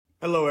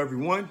Hello,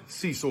 everyone.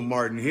 Cecil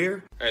Martin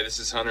here. Hey, this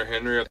is Hunter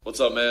Henry.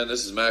 What's up, man?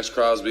 This is Max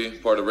Crosby,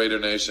 part of Raider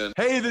Nation.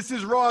 Hey, this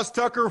is Ross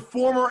Tucker,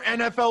 former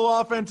NFL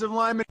offensive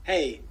lineman.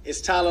 Hey,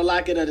 it's Tyler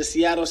Lockett of the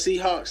Seattle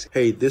Seahawks.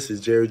 Hey, this is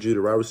Jerry Judy,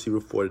 wide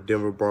receiver for the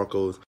Denver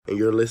Broncos, and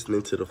you're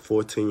listening to the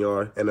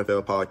 14-Yard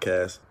NFL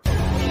Podcast.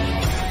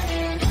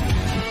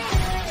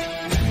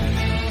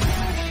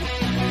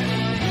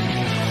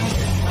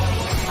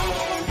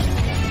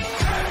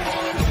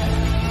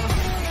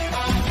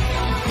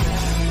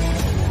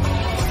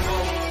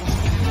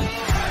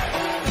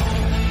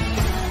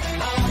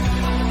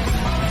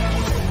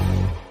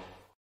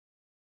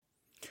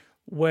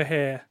 We're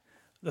here,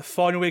 the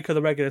final week of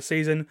the regular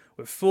season,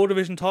 with 4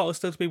 division titles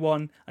still to be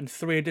won and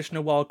 3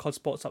 additional wildcard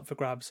spots up for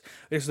grabs.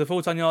 This is the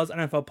 14 Yards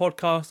NFL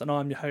podcast, and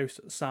I'm your host,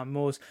 Sam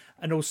Moores.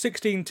 And all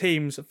 16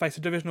 teams face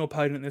a divisional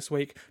opponent this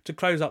week to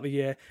close out the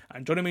year.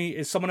 And joining me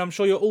is someone I'm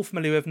sure you're all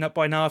familiar with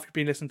by now if you've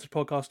been listening to the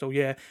podcast all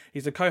year.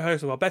 He's the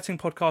co-host of our betting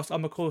podcast.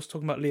 I'm, of course,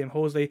 talking about Liam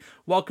Horsley.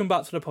 Welcome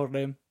back to the pod,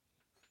 Liam.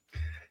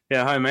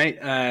 Yeah, hi, mate.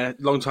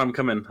 Long time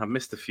coming. I've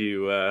missed a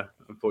few,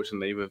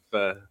 unfortunately, with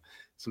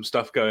some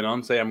stuff going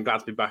on. So yeah, I'm glad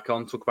to be back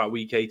on. Talk about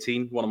week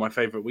 18, one of my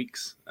favourite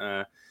weeks.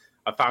 I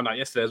found out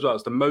yesterday as well,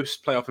 it's the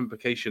most playoff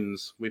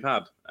implications we've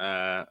had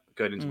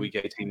going into week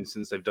 18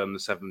 since they've done the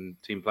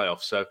 7-team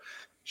playoffs. So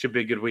should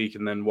be a good week.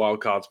 And then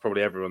wildcard's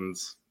probably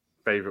everyone's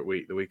favourite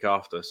week the week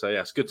after. So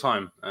yeah, it's a good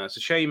time. It's a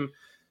shame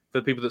for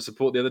the people that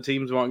support the other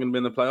teams who aren't going to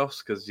be in the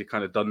playoffs because you're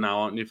kind of done now,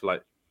 aren't you, for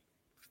like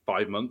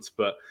 5 months.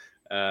 But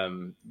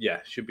yeah,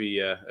 should be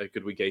a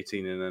good week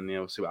 18, and then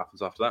we'll see what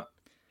happens after that.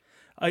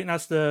 I think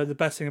that's the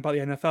best thing about the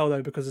NFL,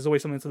 though, because there's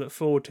always something to look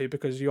forward to,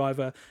 because you've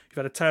had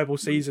a terrible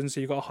season, so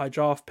you've got a high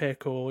draft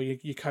pick, or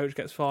your coach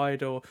gets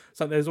fired, or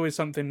something. There's always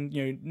something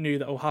new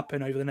that will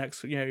happen over the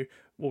next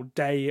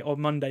day or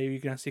Monday. You're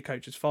going to see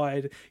coaches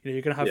fired.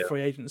 You're going to have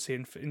free agency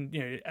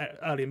in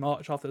early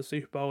March after the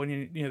Super Bowl,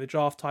 and the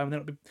draft time,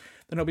 and then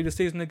it'll be the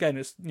season again.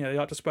 It's they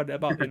like to spread it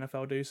about the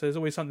NFL do. So there's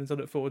always something to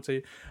look forward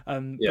to.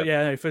 But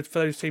yeah, for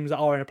those teams that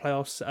are in the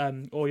playoffs,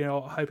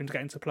 or hoping to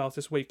get into the playoffs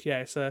this week,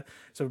 it's a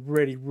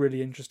really,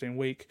 really interesting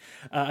week,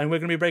 and we're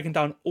going to be breaking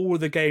down all of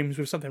the games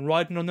with something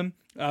riding on them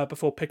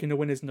before picking the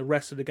winners in the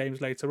rest of the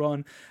games later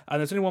on. And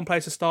there's only one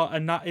place to start,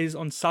 and that is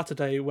on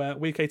Saturday, where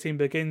week 18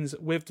 begins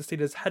with the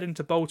Steelers heading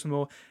to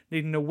Baltimore,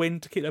 needing a win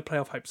to keep their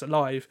playoff hopes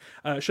alive.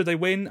 Should they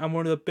win and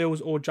one of the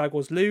Bills or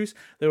Jaguars lose,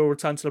 they will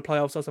return to the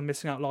playoffs after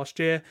missing out last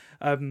year.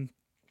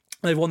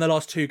 They've won their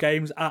last 2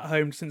 games at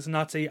home to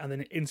Cincinnati and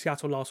then in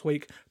Seattle last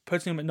week,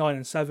 putting them at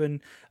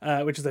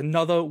 9-7, which is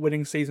another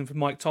winning season for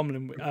Mike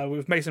Tomlin,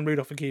 with Mason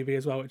Rudolph at QB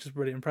as well, which is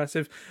really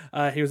impressive.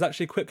 He was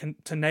actually quick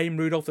to name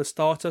Rudolph the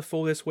starter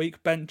for this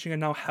week, benching a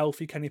now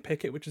healthy Kenny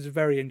Pickett, which is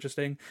very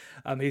interesting.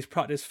 He's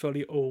practiced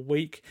fully all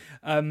week,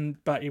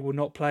 but he will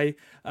not play.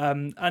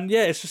 And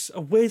yeah, it's just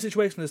a weird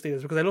situation for the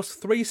Steelers, because they lost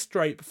 3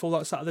 straight before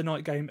that Saturday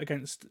night game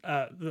against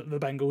the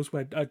Bengals,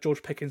 where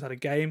George Pickens had a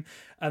game,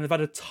 and they've had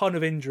a ton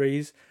of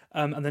injuries.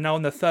 And they're now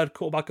on their 3rd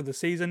quarterback of the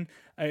season.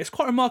 It's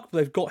quite remarkable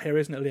they've got here,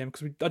 isn't it, Liam?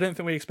 Because I don't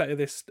think we expected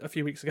this a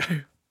few weeks ago.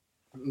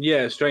 Yeah,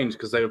 it's strange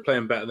because they were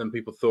playing better than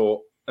people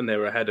thought, and they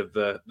were ahead of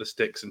the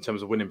sticks in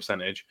terms of winning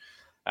percentage.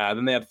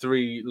 Then they had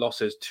 3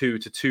 losses, 2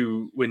 to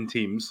 2 win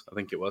teams, I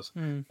think it was.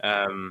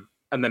 And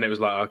then it was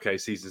like, okay,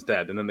 season's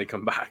dead. And then they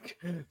come back,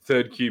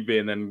 3rd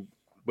QB, and then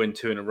win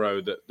 2 in a row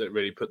that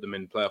really put them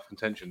in playoff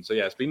contention. So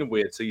yeah, it's been a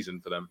weird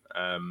season for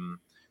them.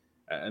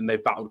 And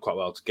they've battled quite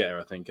well to get here,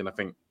 I think. And I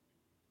think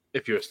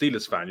if you're a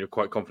Steelers fan, you're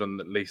quite confident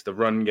that at least the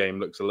run game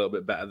looks a little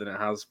bit better than it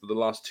has for the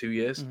last 2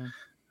 years.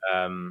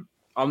 I'm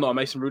not a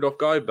Mason Rudolph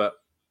guy,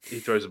 but he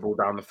throws the ball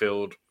down the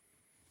field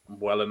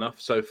well enough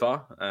so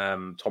far.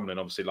 Tomlin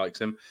obviously likes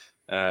him.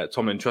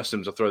 Tomlin trusts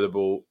him to throw the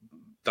ball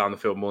down the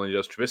field more than he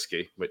does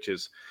Trubisky, which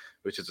is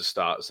a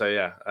start. So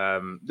yeah,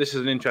 this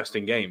is an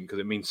interesting game because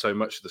it means so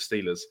much to the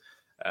Steelers,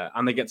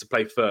 and they get to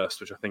play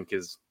first, which I think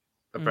is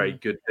a very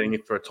good thing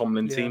for a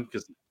Tomlin team,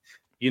 because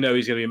he's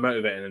going to be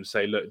motivating them and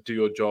say, look, do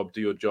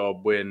your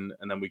job, win,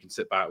 and then we can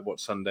sit back,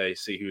 watch Sunday,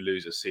 see who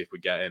loses, see if we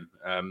get in.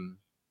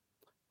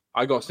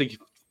 I got a sneaky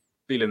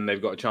feeling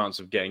they've got a chance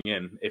of getting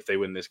in if they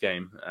win this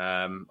game.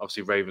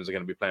 Obviously, Ravens are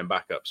going to be playing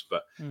backups,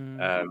 but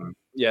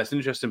yeah, it's an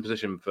interesting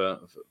position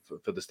for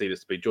the Steelers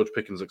to be. George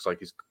Pickens looks like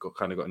he's got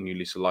a new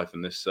lease of life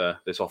in this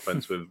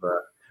offense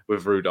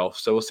with Rudolph.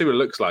 So we'll see what it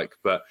looks like,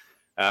 but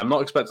I'm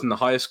not expecting the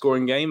highest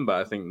scoring game, but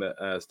I think that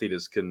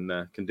Steelers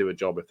can do a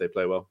job if they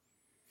play well.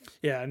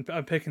 Yeah,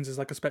 and Pickens is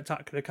like a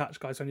spectacular catch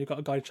guy. So when you've got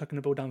a guy chucking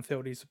the ball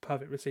downfield, he's a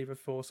perfect receiver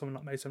for someone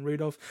like Mason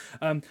Rudolph.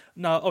 Now,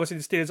 obviously,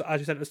 the Steelers, as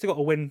you said, they've still got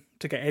a win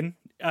to get in,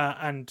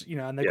 and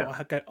they've got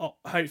to get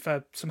hope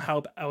for some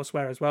help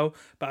elsewhere as well.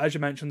 But as you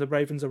mentioned, the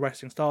Ravens are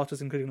resting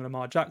starters, including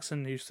Lamar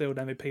Jackson, who sealed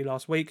MVP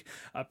last week,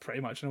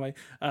 pretty much in a way.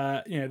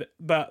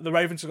 But the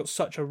Ravens have got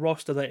such a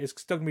roster that it's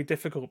still going to be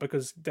difficult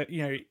because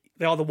they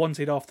are the 1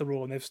 seed after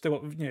all, and they've still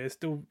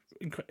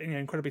got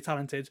incredibly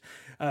talented.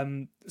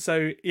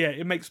 So yeah,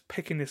 it makes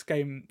picking this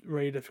game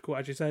really difficult,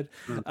 as you said.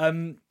 I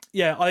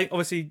think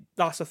obviously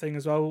that's the thing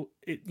as well.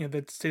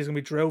 the Steelers going to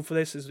be drilled for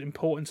this. It's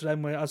important to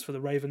them. As for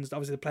the Ravens,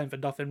 obviously they're playing for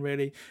nothing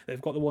really.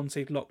 They've got the 1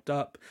 seed locked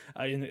up.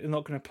 They're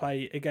not going to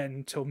play again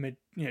until mid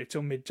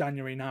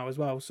January now as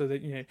well. So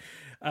that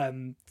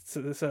so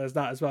there's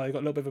that as well. They've got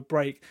a little bit of a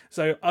break.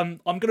 So I'm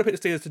going to pick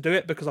the Steelers to do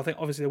it because I think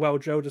obviously they're well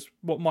drilled. Just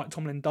what Mike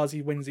Tomlin does,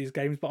 he wins these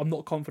games, but I'm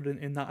not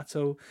confident in that at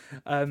all.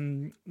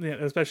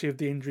 Especially with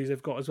the injuries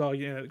they've got as well.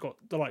 They've got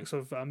the likes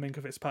of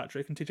Minka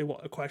Fitzpatrick and TJ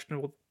Watt are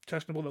questionable.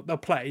 They'll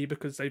play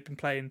because they've been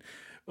playing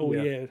all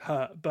year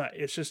hurt, but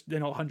it's just they're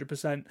not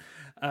 100%.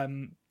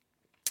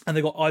 And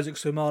they've got Isaac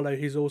Sumalo,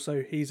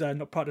 he's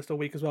not practiced all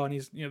week as well, and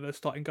he's the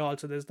starting guard,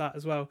 so there's that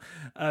as well.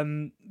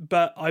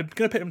 But I'm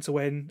going to pick them to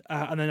win,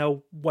 and then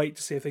I'll wait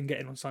to see if they can get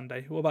in on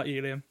Sunday. What about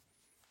you, Liam?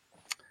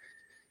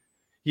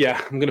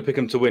 Yeah, I'm going to pick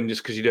them to win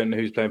just because you don't know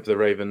who's playing for the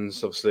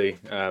Ravens. Obviously,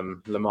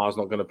 Lamar's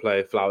not going to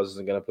play, Flowers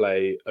isn't going to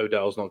play,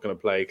 Odell's not going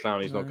to play,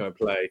 Clowney's not going to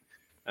play.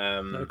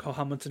 No Kyle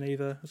Hamilton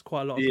either. There's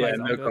quite a lot of players.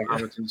 Yeah, no Kyle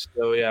Hamilton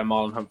still. Yeah,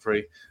 Marlon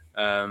Humphrey.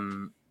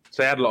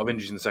 So they had a lot of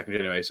injuries in the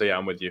secondary anyway. So yeah,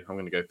 I'm with you. I'm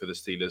going to go for the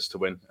Steelers to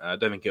win. I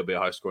don't think it'll be a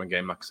high-scoring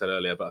game, like I said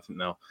earlier, but I think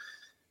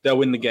they'll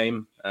win the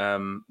game.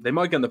 They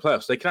might get in the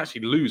playoffs. They can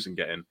actually lose and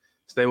get in.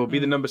 So they will be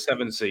the number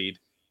 7 seed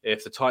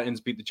if the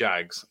Titans beat the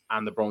Jags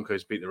and the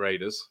Broncos beat the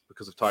Raiders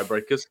because of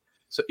tiebreakers.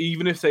 So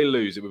even if they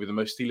lose, it would be the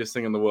most Steelers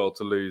thing in the world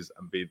to lose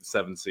and be the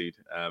 7th seed.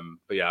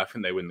 But yeah, I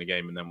think they win the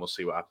game, and then we'll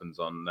see what happens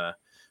on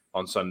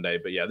Sunday.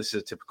 But yeah, this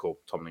is a typical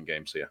Tomlin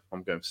game. So yeah,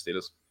 I'm going for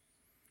Steelers.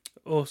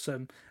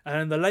 Awesome.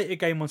 And the later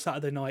game on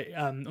Saturday night,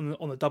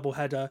 on the double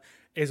header,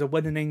 is a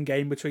winning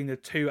game between the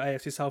two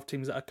AFC South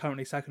teams that are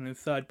currently 2nd and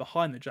 3rd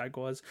behind the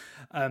Jaguars.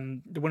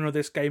 The winner of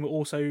this game will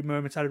also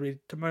momentarily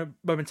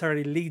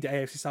lead the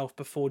AFC South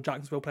before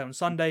Jacksonville play on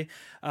Sunday.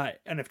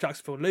 And if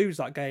Jacksonville lose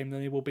that game,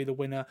 then it will be the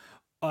winner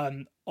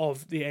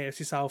of the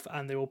AFC South,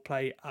 and they will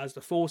play as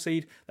the 4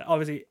 seed.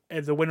 Obviously,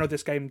 if the winner of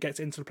this game gets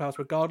into the playoffs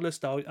regardless.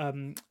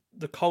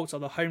 The Colts are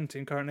the home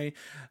team currently,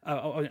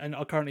 and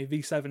are currently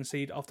the 7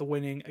 seed after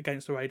winning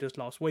against the Raiders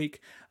last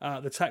week.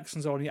 The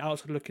Texans are on the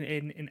outside looking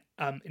in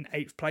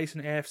 8th place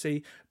in the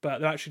AFC, but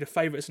they're actually the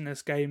favourites in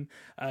this game,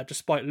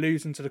 despite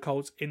losing to the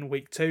Colts in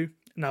week 2.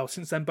 Now,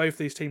 since then, both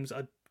these teams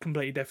are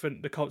completely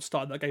different. The Colts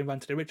started that game with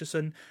Anthony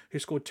Richardson, who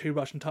scored 2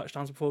 rushing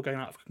touchdowns before going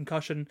out for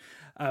concussion.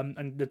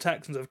 And the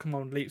Texans have come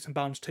on leaps and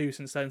bounds too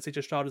since then.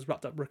 CJ Stroud has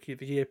wrapped up Rookie of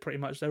the Year pretty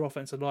much. Their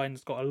offensive line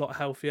has got a lot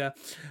healthier,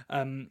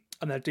 and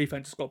their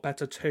defense has got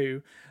better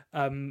too.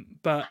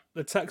 But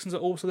the Texans are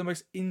also the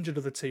most injured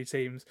of the two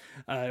teams,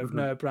 with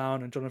Noah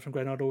Brown and Jonathan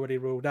Grenard already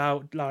ruled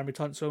out. Laramie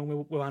Tunsil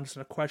and Will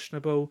Anderson are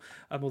questionable,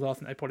 although I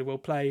think they probably will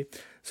play.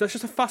 So it's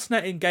just a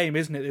fascinating game,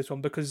 isn't it, this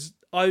one? Because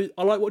I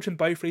like watching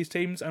both of these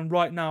teams, and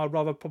right now I'd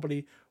rather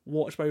probably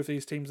watch both of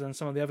these teams than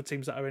some of the other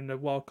teams that are in the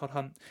wildcard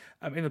hunt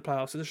in the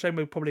playoffs. It's a shame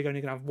we're probably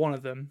only going to have one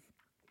of them.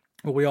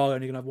 Well, we are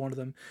only going to have one of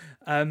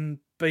them.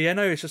 But yeah,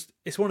 no,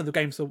 it's one of the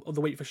games of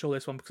the week for sure,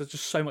 this one, because there's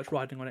just so much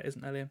riding on it,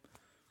 isn't there, Liam?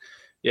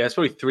 Yeah, it's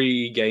probably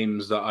 3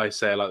 games that I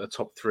say are like the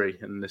top 3,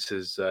 and this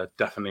is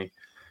definitely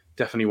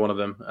one of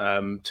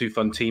them. 2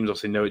 fun teams,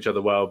 obviously know each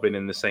other well, been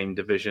in the same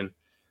division.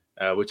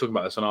 We were talking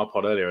about this on our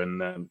pod earlier,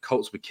 and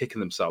Colts were kicking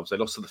themselves. They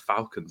lost to the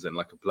Falcons in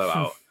like a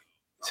blowout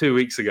 2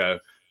 weeks ago,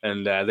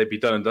 and they'd be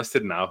done and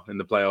dusted now in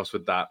the playoffs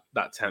with that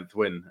 10th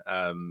win.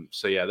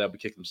 So yeah, they'll be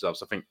kicking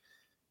themselves. I think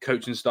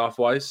coaching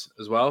staff-wise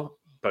as well,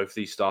 both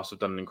these staffs have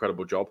done an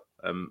incredible job,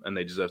 and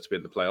they deserve to be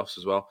in the playoffs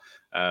as well.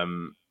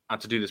 And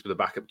to do this with a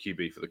backup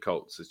QB for the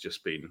Colts has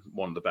just been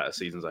one of the better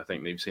seasons I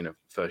think they've seen a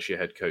first-year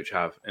head coach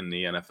have in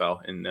the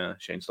NFL in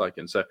Shane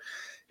Steichen. So,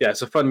 yeah,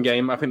 it's a fun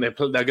game. I think they're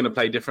going to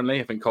play differently.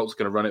 I think Colts are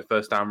going to run it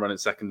first down, run it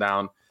second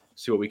down,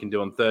 see what we can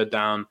do on third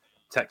down.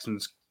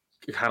 Texans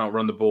cannot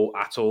run the ball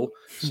at all.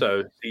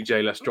 So,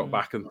 DJ, let's drop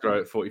back and throw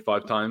it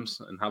 45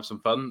 times and have some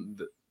fun.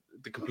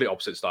 The complete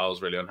opposite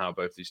styles, really, on how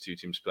both these two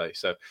teams play.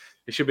 So,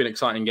 it should be an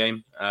exciting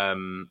game.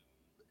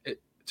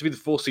 To be the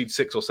 4 seed,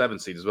 6 or 7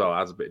 seed as well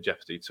adds a bit of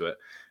jeopardy to it.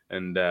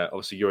 And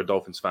obviously, you're a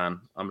Dolphins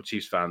fan. I'm a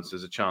Chiefs fan. So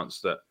there's a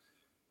chance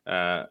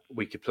that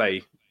we could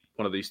play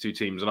one of these two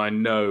teams. And I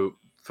know,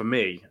 for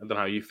me, I don't know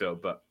how you feel,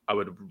 but I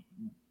would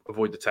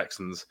avoid the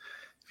Texans.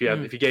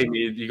 If you gave me,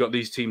 you got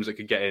these teams that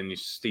could get in,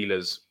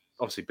 Steelers,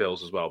 obviously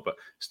Bills as well, but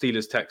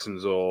Steelers,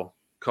 Texans, or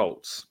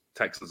Colts.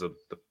 Texans are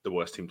the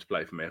worst team to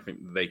play for me. I think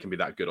they can be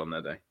that good on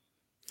their day.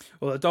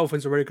 Well, the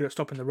Dolphins are really good at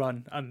stopping the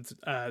run, and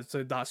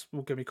so that's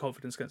will give me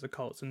confidence against the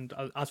Colts. And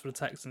as for the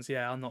Texans,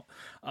 yeah,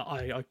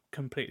 I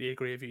completely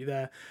agree with you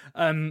there.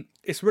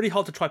 It's really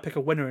hard to try pick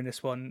a winner in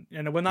this one.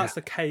 When that's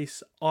the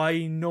case,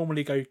 I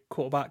normally go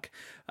quarterback,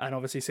 and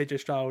obviously CJ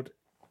Stroud,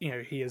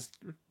 he has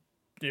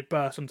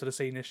burst onto the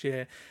scene this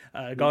year.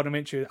 Gardner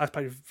Minshew has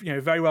played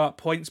very well at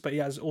points, but he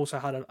has also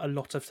had a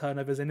lot of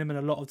turnovers in him, and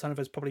a lot of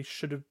turnovers probably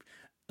should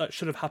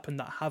have happened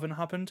that haven't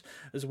happened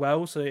as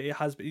well. So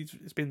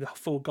it's been the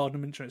full Gardner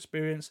Minshew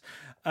experience.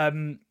 But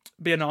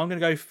yeah, no, I'm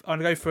gonna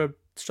go for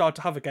Stroud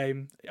to have a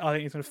game. I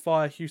think he's gonna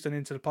fire Houston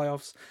into the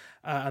playoffs,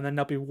 and then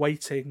they'll be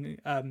waiting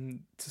to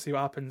see what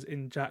happens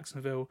in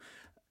Jacksonville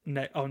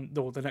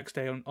the next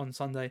day on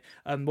Sunday.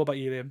 What about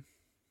you, Liam?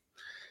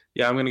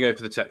 Yeah, I'm going to go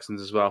for the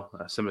Texans as well,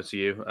 similar to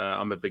you.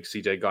 I'm a big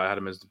CJ guy. I had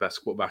him as the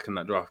best quarterback in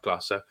that draft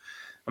class, so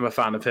I'm a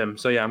fan of him.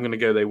 So yeah, I'm going to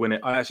go they win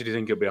it. I actually do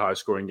think it'll be a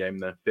high-scoring game,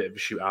 though. Bit of a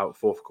shootout,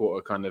 fourth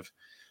quarter kind of.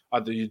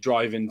 Either you're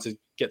driving to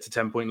get to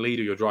 10-point lead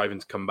or you're driving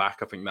to come back.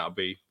 I think that'll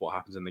be what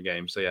happens in the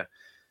game. So yeah,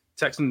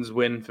 Texans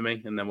win for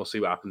me, and then we'll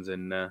see what happens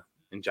in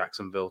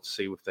Jacksonville to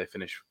see if they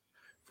finish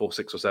 4,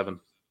 6, or 7.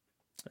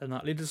 And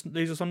that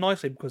leads us on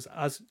nicely because,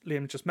 as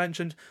Liam just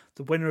mentioned,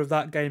 the winner of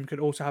that game could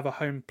also have a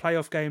home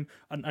playoff game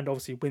and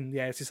obviously win the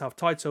AFC South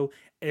title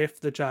if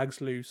the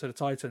Jags lose to the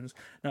Titans.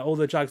 Now, all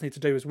the Jags need to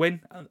do is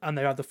win, and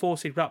they have the 4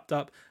 seed wrapped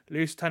up,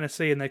 lose to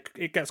Tennessee, and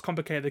it gets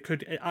complicated. They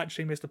could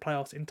actually miss the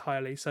playoffs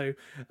entirely. So,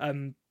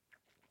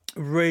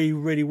 really,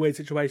 really weird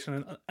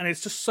situation, and it's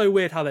just so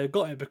weird how they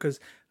got it because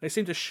they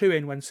seem to shoe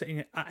in when sitting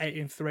at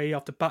 8-3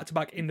 after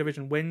back-to-back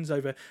in-division wins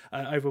over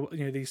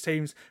these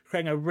teams,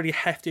 creating a really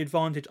hefty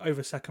advantage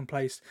over second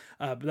place.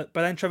 But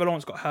then Trevor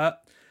Lawrence got hurt,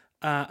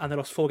 and they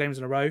lost 4 games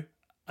in a row,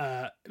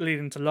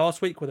 leading to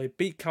last week where they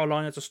beat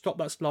Carolina to stop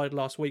that slide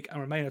last week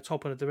and remain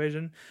atop of the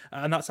division,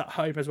 and that's at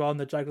home as well. And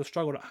the Jags have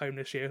struggled at home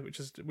this year, which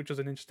was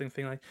an interesting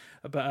thing.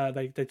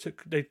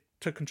 They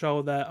took control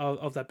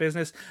of their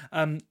business,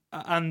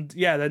 and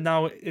yeah, they're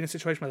now in a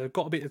situation where they've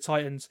got to beat the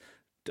Titans,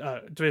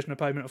 division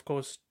opponent, of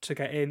course, to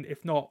get in.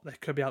 If not, they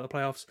could be out of the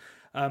playoffs.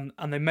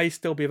 And they may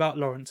still be without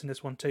Lawrence in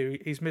this one too.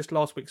 He's missed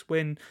last week's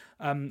win.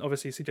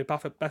 Obviously, CJ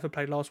Beathard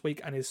played last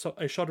week, and his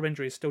shoulder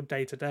injury is still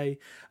day to day.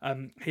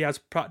 He has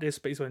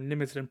practiced, but he's been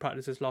limited in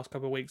practice this last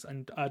couple of weeks.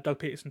 And Doug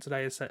Peterson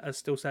today has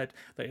still said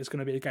that it's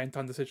going to be a game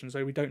time decision.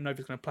 So we don't know if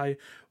he's going to play.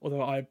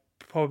 Although I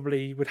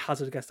probably would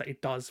hazard a guess that he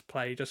does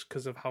play just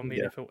because of how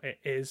meaningful it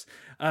is.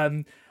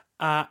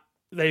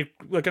 We're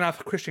going to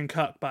have Christian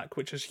Kirk back,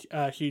 which is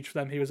huge for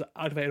them. He was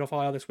activated off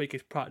IR this week.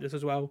 He's practiced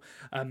as well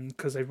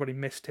because they've already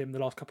missed him the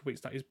last couple of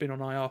weeks. That he's been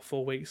on IR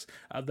 4 weeks.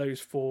 Those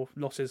 4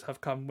 losses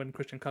have come when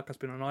Christian Kirk has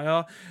been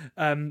on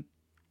IR.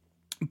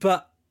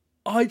 But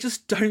I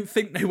just don't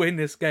think they win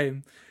this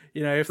game.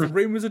 You know, if the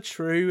rumours are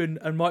true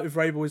and Mike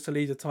Vrabel is to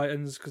lead the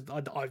Titans, because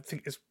I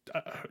think it's,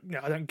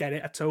 I don't get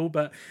it at all.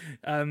 But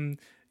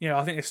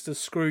I think it's to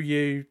screw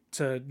you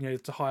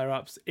to higher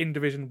ups in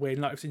division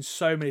win, like I've seen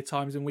so many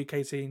times in week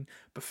 18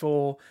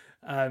 before.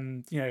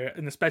 And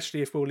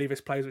especially if Will Levis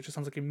plays, which it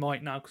sounds like he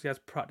might now because he has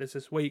practice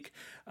this week.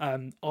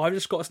 I've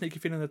just got a sneaky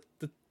feeling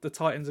that the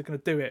Titans are going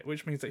to do it,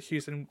 which means that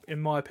Houston,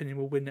 in my opinion,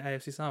 will win the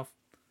AFC South.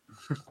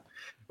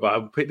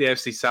 Well, I picked the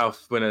AFC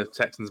South winner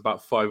Texans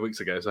about 5 weeks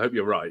ago, so I hope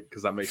you're right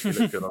because that makes me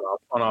look good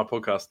on our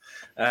podcast.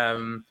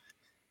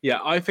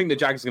 I think the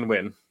Jags are going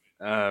to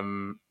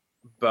win,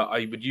 but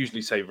I would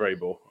usually say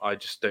Vrabel. I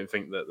just don't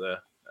think that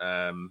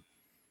the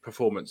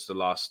performance the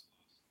last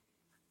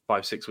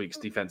 5-6 weeks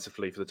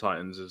defensively for the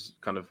Titans has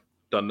kind of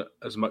done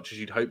as much as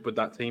you'd hope with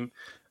that team.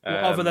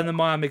 Other than the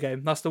Miami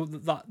game, that's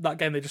that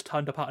game they just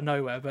turned up out of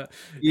nowhere. But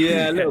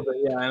yeah, a little bit,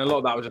 yeah, and a lot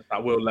of that was just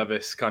that Will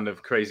Levis kind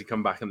of crazy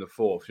comeback in the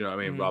fourth. You know what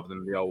I mean? Rather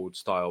than the old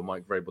style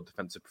Mike Vrabel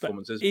defensive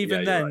performances. But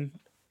even then,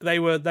 right. they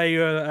were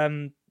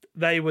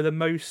the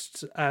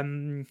most.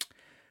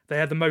 They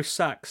had the most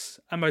sacks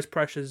and most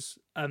pressures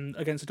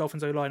against the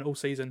Dolphins O-line all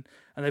season,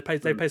 and they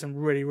played some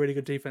really, really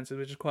good defenses,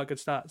 which is quite a good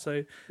stat.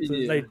 So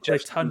they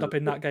turned up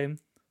in that game.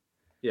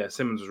 Yeah,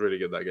 Simmons was really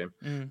good that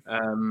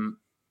game.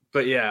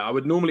 But yeah, I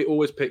would normally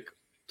always pick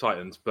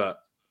Titans,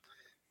 but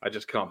I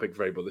just can't pick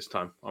Vrabel this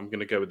time. I'm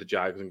going to go with the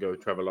Jags and go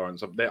with Trevor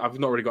Lawrence. I've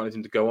not really got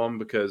anything to go on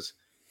because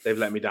they've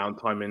let me down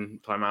time in,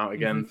 time out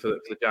again for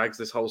the Jags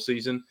this whole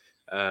season.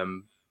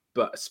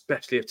 But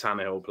especially if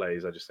Tannehill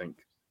plays, I just think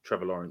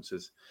Trevor Lawrence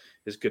is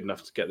good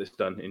enough to get this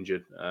done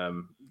injured.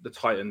 The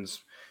Titans,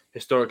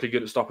 historically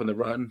good at stopping the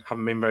run,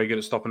 haven't been very good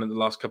at stopping it the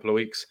last couple of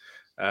weeks.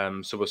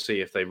 So we'll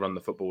see if they run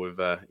the football with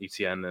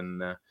ETN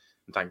and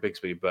Tank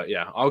Bigsby. But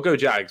yeah, I'll go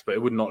Jags, but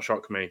it would not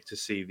shock me to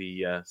see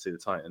the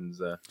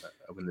Titans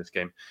win this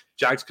game.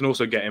 Jags can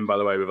also get in, by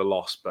the way, with a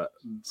loss, but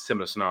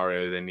similar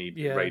scenario. They need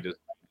Raiders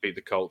to beat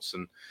the Colts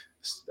and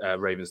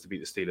Ravens to beat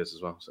the Steelers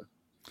as well. So.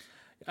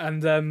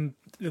 And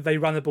they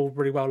ran the ball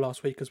really well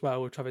last week as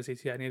well with Travis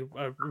Etienne. He had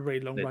a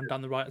really long run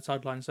down the right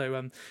sideline.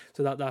 So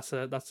that's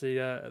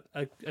a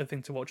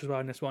thing to watch as well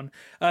in this one.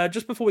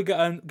 Just before we get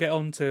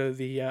on to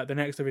the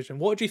next division,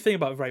 what do you think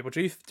about Vrabel?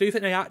 Do you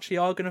think they actually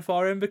are going to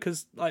fire him?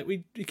 Because like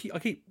I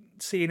keep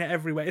seeing it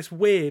everywhere. It's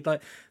weird.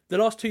 Like the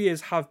last 2 years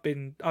have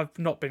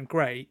not been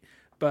great,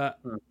 but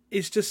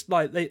it's just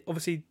like they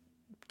obviously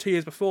 2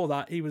 years before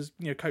that he was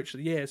coach of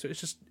the year. So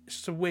it's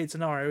just a weird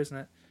scenario, isn't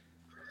it?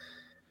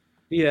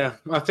 Yeah,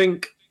 I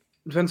think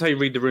it depends how you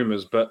read the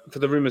rumours, but for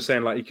the rumours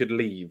saying like he could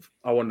leave,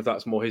 I wonder if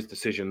that's more his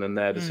decision than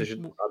their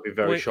decision. I'd be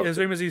very shocked. There's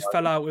rumours he's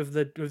fell out with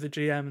the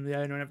GM and the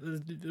owner.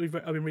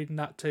 I've been reading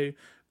that too.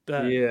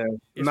 But yeah,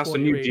 and that's a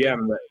new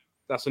GM.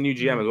 That's a new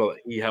GM as well that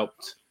he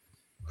helped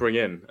bring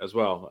in as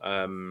well.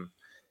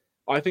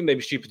 I think they'd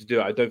be stupid to do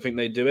it. I don't think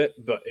they'd do it,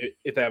 but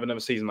if they have another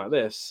season like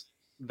this,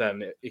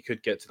 then it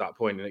could get to that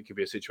point and it could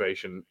be a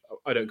situation.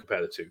 I don't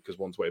compare the two because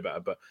one's way better,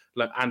 but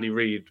like Andy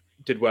Reid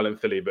did well in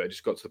Philly, but it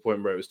just got to the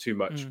point where it was too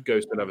much.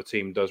 Goes to another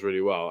team, does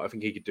really well. I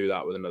think he could do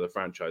that with another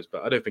franchise,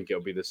 but I don't think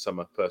it'll be this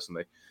summer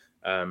personally.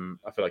 I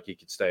feel like he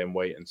could stay and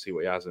wait and see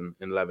what he has in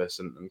Levis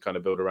and kind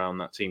of build around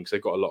that team because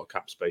they've got a lot of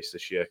cap space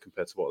this year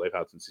compared to what they've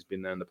had since he's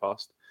been there in the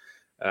past.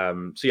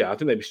 So yeah, I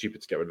think they'd be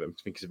stupid to get rid of him.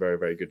 I think he's a very,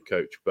 very good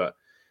coach. But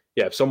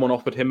yeah, if someone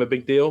offered him a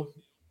big deal,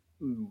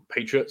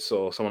 Patriots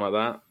or someone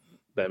like that,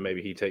 then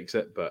maybe he takes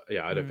it. But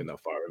yeah, I don't think they'll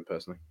fire him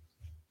personally.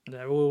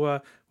 Yeah,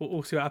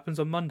 we'll see what happens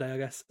on Monday, I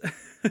guess.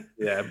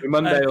 Yeah, it'll be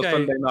Monday or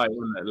Sunday night,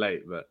 wouldn't it?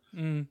 Late, but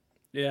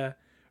yeah.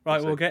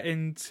 Right, we'll get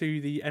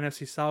into the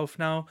NFC South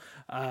now,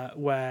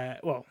 where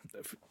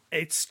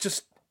it's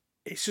just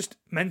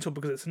mental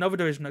because it's another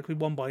division that could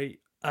be won by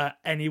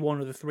any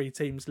one of the three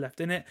teams left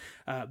in it,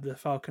 the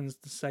Falcons,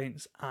 the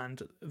Saints,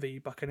 and the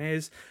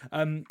Buccaneers.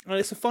 And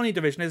it's a funny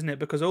division, isn't it?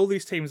 Because all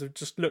these teams have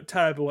just looked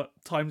terrible at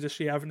times this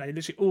year, haven't they?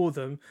 Literally all of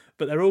them,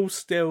 but they're all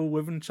still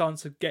within a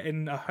chance of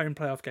getting a home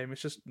playoff game.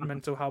 It's just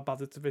mental how bad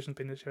the division's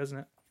been this year, isn't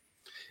it?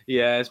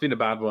 Yeah, it's been a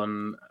bad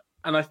one.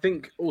 And I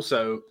think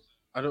also,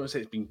 I don't want to say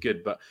it's been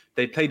good, but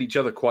they played each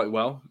other quite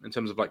well in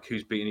terms of like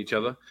who's beating each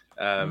other.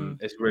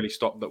 It's really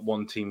stopped that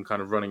one team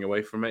kind of running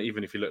away from it.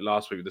 Even if you look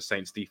last week with the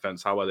Saints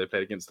defense, how well they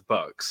played against the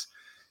Bucs.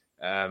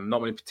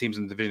 Not many teams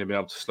in the division have been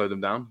able to slow them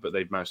down, but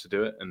they've managed to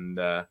do it. And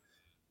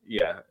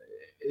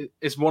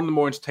it's one of the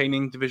more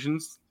entertaining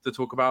divisions to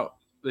talk about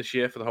this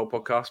year for the whole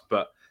podcast.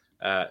 But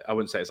I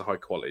wouldn't say it's a high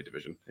quality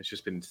division. It's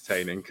just been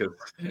entertaining because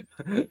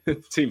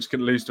teams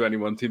can lose to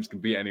anyone, teams can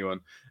beat anyone.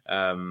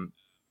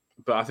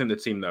 But I think the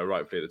team that are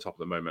rightfully at the top at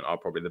the moment are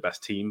probably the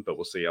best team. But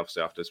we'll see,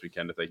 obviously, after this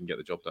weekend if they can get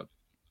the job done.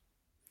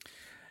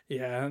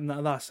 Yeah, and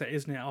that's it,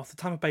 isn't it? After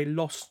Tampa Bay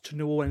lost to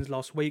New Orleans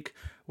last week,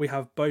 we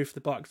have both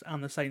the Bucs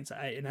and the Saints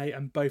at 8-8,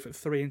 and both at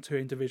 3-2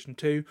 in Division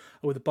 2,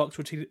 with the Bucs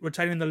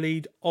retaining the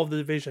lead of the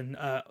division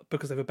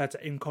because they have a better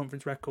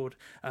in-conference record,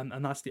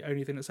 and that's the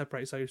only thing that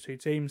separates those two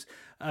teams.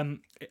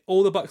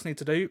 All the Bucs need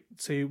to do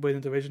to win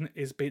the division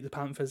is beat the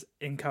Panthers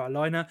in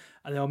Carolina,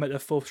 and they'll make their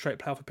fourth straight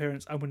playoff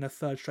appearance and win their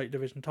third straight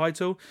division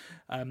title.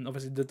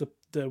 Obviously, the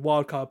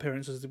wildcard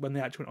appearance was when they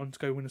actually went on to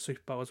go win a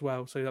Super Bowl as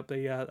well. So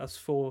that's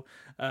four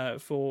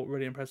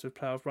really impressive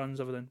playoff runs,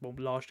 other than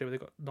last year where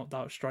they got knocked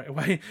out straight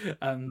away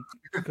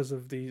because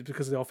of the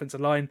offensive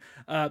line.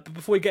 But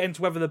before we get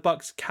into whether the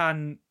Bucs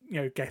can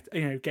get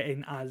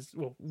in as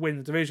win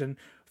the division,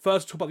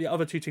 first talk about the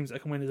other two teams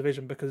that can win the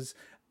division because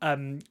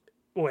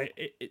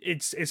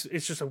it's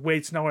just a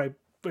weird scenario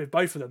with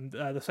both of them.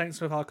 The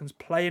Saints and the Falcons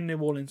play in New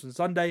Orleans on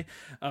Sunday,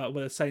 where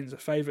the Saints are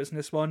favourites in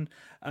this one.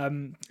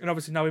 And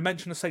obviously now we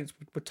mentioned the Saints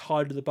were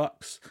tied with the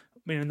Bucs,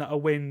 meaning that a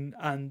win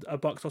and a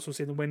Bucs also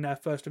see them win their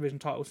first division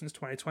title since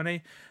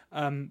 2020.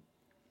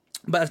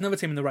 But there's another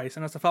team in the race,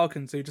 and that's the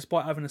Falcons, who,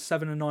 despite having a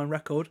 7-9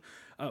 record,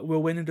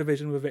 will win the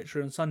division with a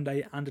victory on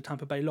Sunday and a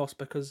Tampa Bay loss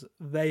because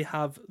they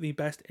have the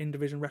best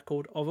in-division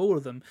record of all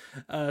of them.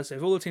 So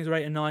if all the teams are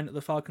 8-9,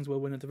 the Falcons will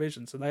win the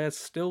division. So they are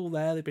still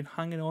there. They've been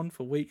hanging on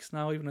for weeks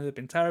now, even though they've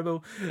been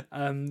terrible.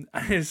 And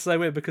it's so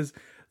weird because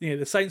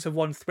the Saints have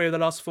won 3 of the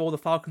last 4. The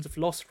Falcons have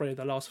lost 3 of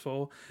the last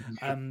 4.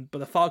 But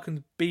the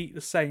Falcons beat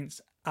the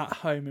Saints at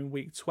home in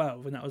week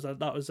 12, and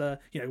that was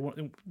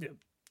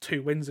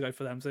 2 wins ago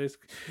for them. So it's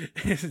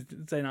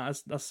saying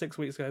that's 6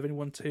 weeks ago. They've only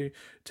won two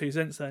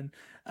since then.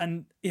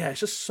 And yeah, it's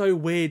just so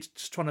weird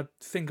just trying to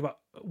think about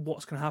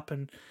what's going to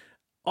happen.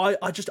 I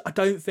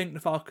don't think the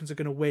Falcons are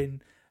going to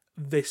win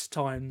this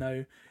time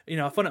though.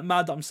 I find it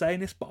mad that I'm saying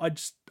this, but I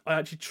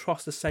actually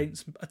trust the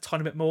Saints a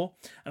tiny bit more.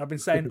 And I've been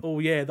saying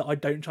all year that I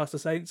don't trust the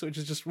Saints, which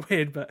is just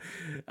weird. But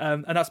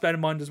and that's bearing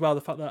in mind as well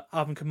the fact that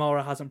Alvin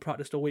Kamara hasn't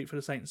practiced all week for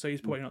the Saints, so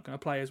he's probably not going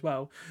to play as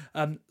well.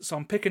 So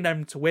I'm picking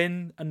them to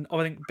win, and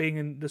I think being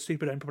in the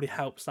Superdome probably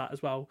helps that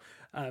as well.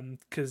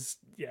 Because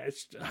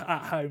it's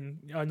at home.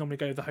 I normally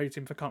go with the home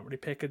team if I can't really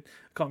pick and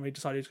can't really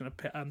decide who's going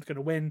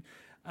to win.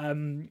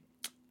 And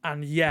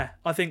yeah,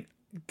 I think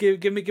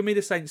give me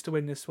the Saints to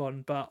win this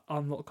one, but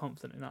I'm not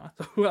confident in that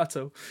at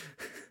all.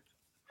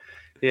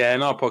 Yeah,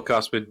 in our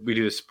podcast, we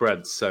do the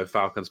spreads, so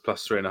Falcons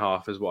plus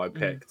 3.5 is what I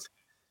picked.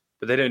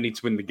 But they don't need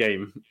to win the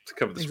game to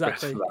cover the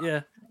spreads for that.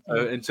 Yeah.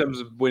 So in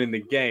terms of winning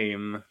the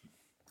game,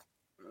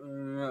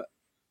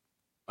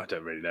 I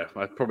don't really know.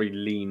 I'd probably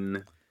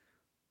lean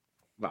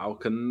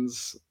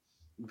Falcons,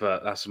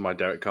 but that's my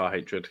Derek Carr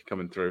hatred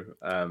coming through.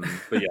 But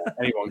yeah,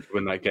 anyone can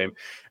win that game.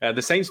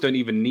 The Saints don't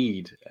even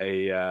need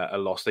a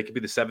loss. They could be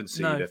the 7th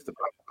seed if the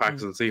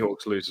Packers and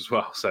Seahawks lose as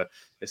well. So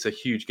it's a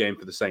huge game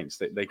for the Saints.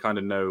 They kind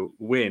of know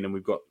win, and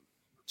we've got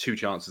 2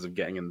 chances of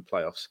getting in the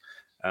playoffs.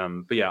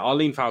 But yeah, I'll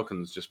lean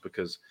Falcons just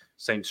because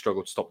Saints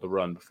struggled to stop the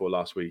run before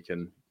last week,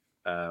 and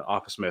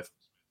Arthur Smith,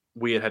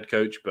 weird head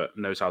coach, but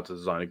knows how to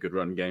design a good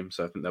run game.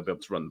 So I think they'll be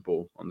able to run the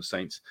ball on the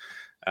Saints.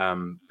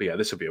 But yeah,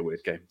 this will be a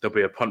weird game. There'll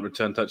be a punt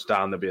return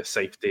touchdown. There'll be a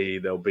safety.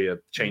 There'll be a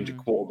change of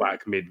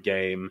quarterback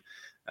mid-game.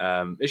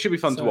 It should be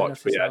fun to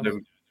watch. But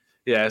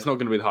yeah, it's not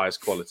going to be the highest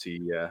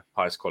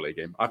quality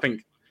game. I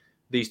think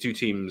these 2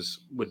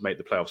 teams would make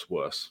the playoffs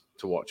worse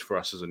to watch for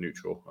us as a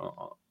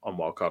neutral on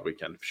wildcard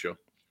weekend for sure.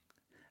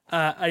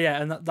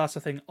 Yeah, and that's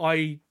the thing.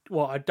 I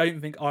I don't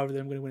think either of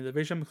them are going to win the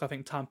division because I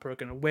think Tampa are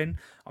going to win.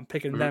 I'm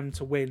picking them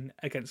to win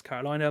against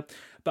Carolina.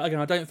 But again,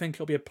 I don't think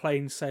it'll be a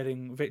plain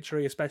sailing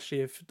victory,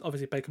 especially if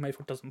obviously Baker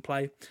Mayfield doesn't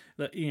play.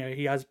 That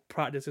he has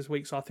practice this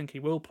week, so I think he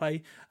will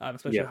play,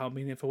 especially how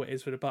meaningful it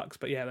is for the Bucks.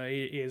 But yeah,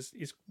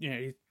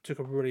 he took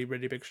a really,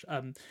 really big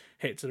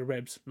hit to the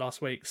ribs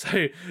last week.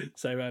 So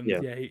so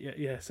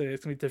it's going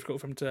to be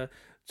difficult for him to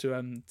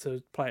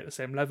play at the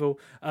same level.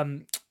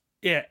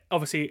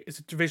 Obviously it's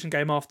a division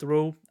game after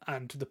all,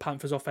 and the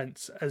Panthers'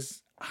 offense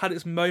has had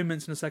its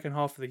moments in the second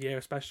half of the year,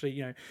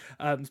 especially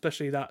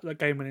especially that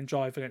game-winning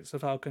drive against the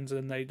Falcons,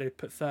 and then they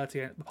put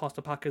 30 past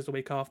the Packers the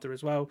week after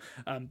as well.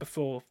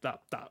 Before they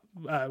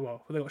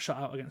got shut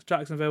out against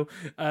Jacksonville.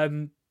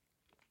 I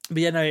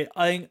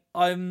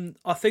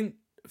think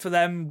for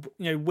them,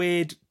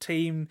 weird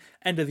team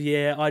end of the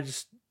year.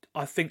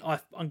 I think I'm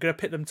going to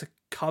pick them to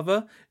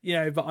cover,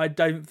 but I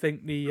don't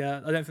think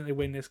they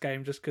win this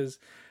game just because.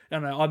 I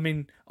don't know. I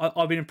mean,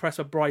 I've been impressed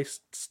with Bryce,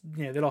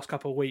 the last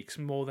couple of weeks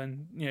more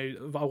than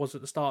I was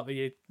at the start of the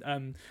year.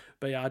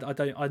 But yeah,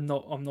 I'm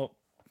not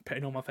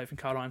putting all my faith in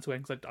Carolina to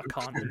win because I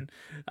can't.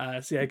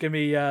 And give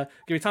me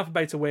Tampa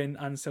Bay to win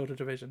and still the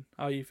division.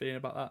 How are you feeling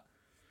about that?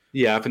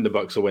 Yeah, I think the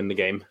Bucks will win the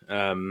game.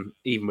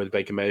 Even with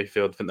Baker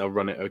Mayfield, I think they'll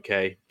run it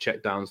okay.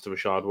 Check downs to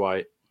Rashad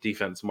White.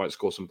 Defense might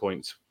score some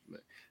points.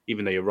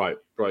 Even though you're right,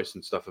 Bryce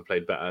and stuff have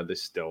played better,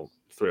 there's still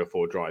 3 or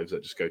 4 drives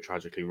that just go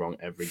tragically wrong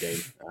every game.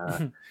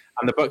 And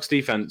the Bucks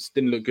defense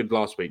didn't look good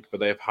last week, but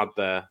they have had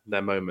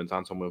their moments.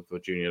 Anton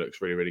Wilford Jr.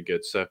 looks really, really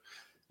good. So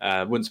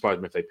wouldn't surprise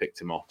me if they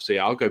picked him off. So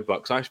yeah, I'll go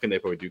Bucks. I actually think they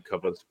probably do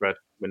cover the spread,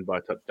 win by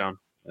a touchdown.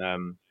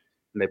 And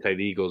they play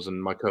the Eagles,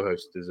 and my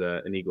co-host is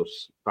an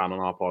Eagles fan on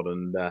our pod.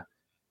 And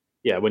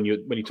when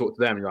you talk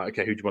to them, you're like,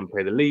 okay, who do you want to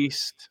play the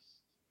least?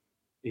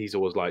 He's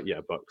always like,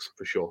 yeah, Bucks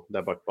for sure.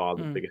 They're by far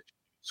the biggest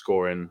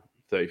scoring,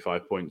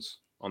 35 points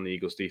on the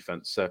Eagles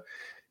defense. So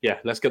yeah,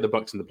 let's get the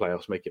Bucks in the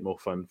playoffs, make it more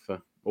fun for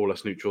all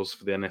us neutrals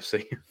for the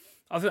NFC.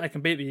 I think they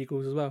can beat the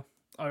Eagles as well.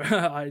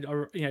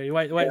 The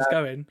way it's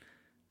going.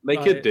 They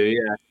could do,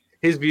 yeah.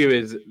 His view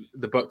is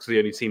the Bucks are the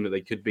only team that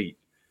they could beat.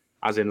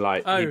 As in,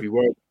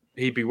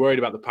 he'd be worried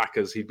about the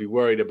Packers. He'd be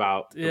worried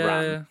about the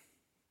Rams.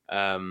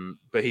 Yeah.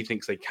 But he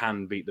thinks they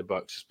can beat the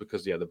Bucks just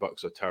because, the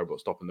Bucks are terrible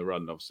at stopping the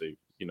run. Obviously,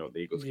 what the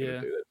Eagles are going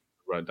to do.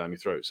 They run down your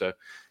throat. So,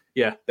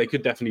 yeah, they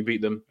could definitely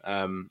beat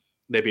them.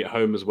 They'd be at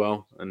home as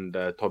well. And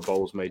Todd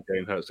Bowles made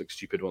Jalen Hurts look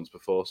stupid once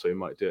before, so he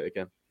might do it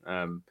again.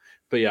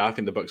 But, yeah, I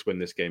think the Bucks win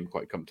this game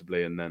quite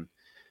comfortably. And then,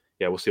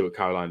 we'll see what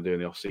Carolina do in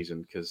the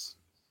offseason because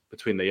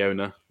between the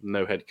owner,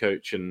 no head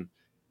coach, and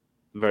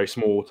very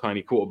small,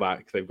 tiny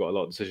quarterback, they've got a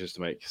lot of decisions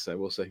to make. So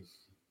we'll see.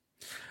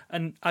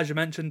 And as you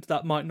mentioned,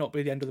 that might not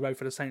be the end of the road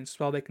for the Saints as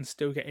well. They can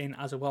still get in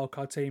as a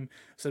wildcard team,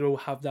 so they'll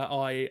have their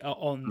eye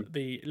on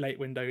the late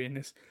window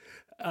in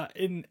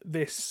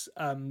this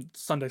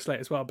Sunday slate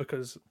as well,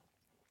 because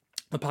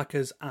the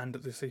Packers and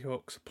the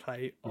Seahawks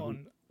play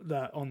on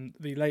the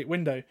late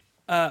window.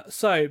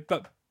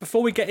 But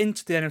before we get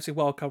into the NFC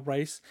wildcard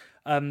race,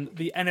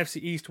 the NFC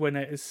East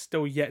winner is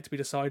still yet to be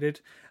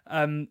decided.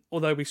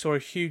 Although we saw a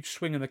huge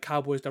swing in the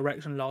Cowboys'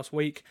 direction last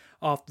week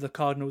after the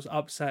Cardinals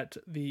upset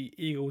the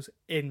Eagles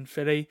in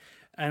Philly,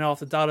 and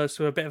after Dallas,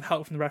 with a bit of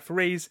help from the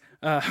referees,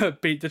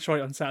 beat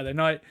Detroit on Saturday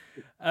night.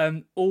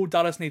 All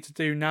Dallas need to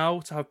do now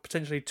to have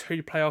potentially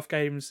 2 playoff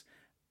games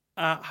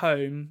at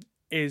home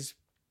is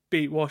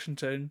beat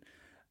Washington.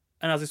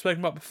 And as we've spoken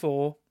about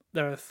before,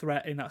 they're a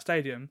threat in that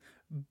stadium.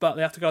 But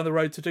they have to go on the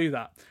road to do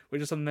that,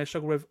 which is something they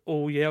struggle with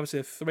all year.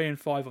 Obviously, they're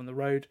 3-5 on the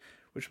road,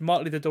 which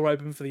might leave the door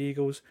open for the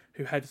Eagles,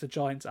 who head to the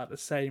Giants at the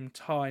same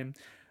time.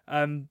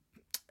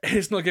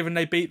 It's not given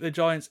they beat the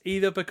Giants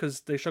either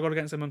because they struggled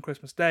against them on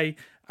Christmas Day,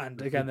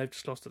 and again they've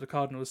just lost to the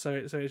Cardinals. So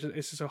it's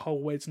just a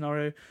whole weird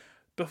scenario.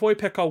 Before we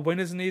pick our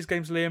winners in these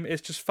games, Liam,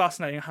 it's just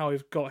fascinating how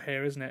we've got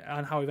here, isn't it?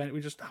 And how we've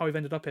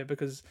ended up here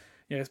because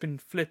it's been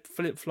flip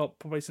flop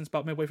probably since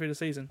about midway through the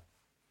season.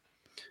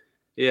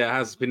 Yeah, it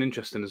has been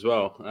interesting as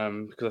well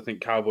because I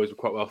think Cowboys were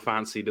quite well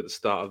fancied at the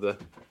start of the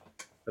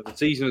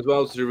season as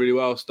well to do really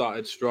well.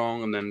 Started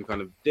strong and then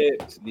kind of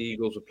dipped. The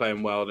Eagles were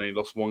playing well, and they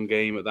lost one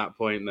game at that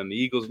point. And then the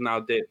Eagles have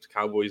now dipped.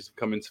 Cowboys have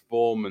come into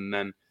form, and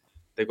then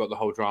they've got the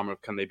whole drama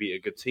of can they beat a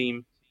good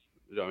team,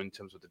 in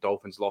terms of the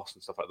Dolphins loss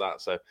and stuff like that.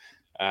 So,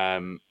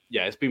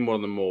 it's been one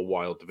of the more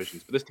wild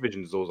divisions. But this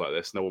division is always like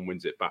this. No one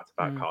wins it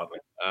back-to-back hardly.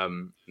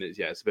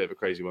 It's a bit of a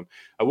crazy one.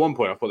 At one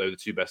point, I thought they were the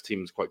 2 best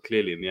teams quite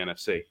clearly in the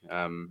NFC.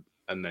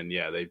 And then,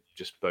 they've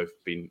just both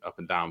been up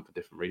and down for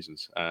different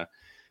reasons.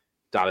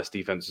 Dallas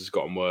defense has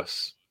gotten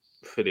worse.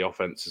 Philly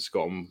offense has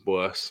gotten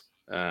worse.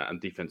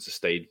 And defense has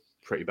stayed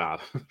pretty bad.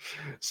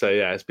 So,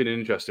 it's been an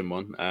interesting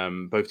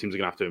one. Both teams are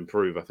going to have to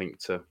improve, I think,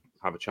 to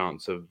have a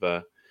chance of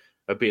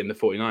beating the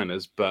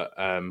 49ers. But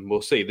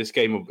we'll see. This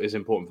game is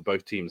important for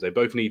both teams. They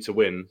both need to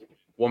win.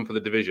 One for the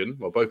division,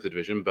 both the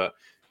division. But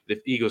the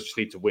Eagles just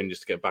need to win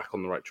just to get back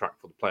on the right track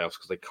for the playoffs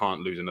because they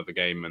can't lose another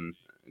game and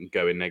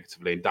go in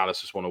negatively. And Dallas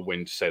just want to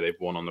win to say they've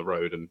won on the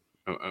road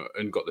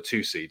and got the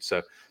 2 seed.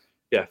 So,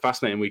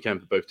 fascinating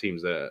weekend for both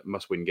teams. They're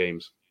must-win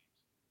games.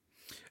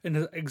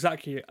 And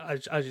exactly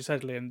as you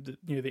said, Liam,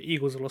 the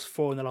Eagles have lost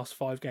 4 in the last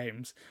 5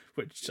 games,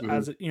 which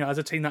as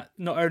a team that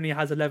not only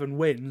has 11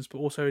 wins, but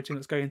also a team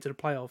that's going into the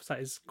playoffs, that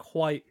is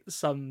quite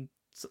some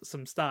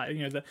stat.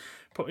 That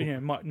probably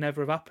might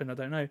never have happened. I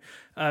don't know.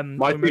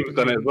 My team's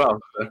done it as well.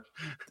 So.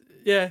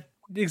 Yeah,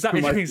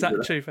 exactly. My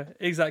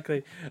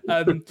Exactly.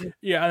 And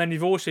then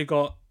you've also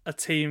got a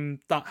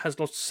team that has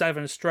lost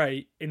 7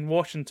 straight in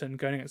Washington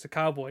going against the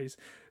Cowboys.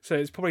 So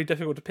it's probably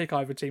difficult to pick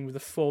either team with the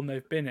form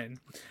they've been in.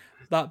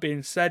 That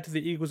being said,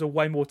 the Eagles are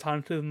way more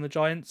talented than the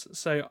Giants.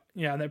 So,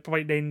 and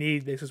they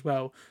need this as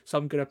well. So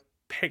I'm going to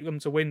pick them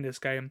to win this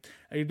game.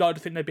 And you'd like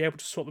to think they'd be able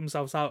to sort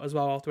themselves out as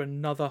well after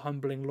another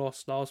humbling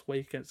loss last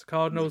week against the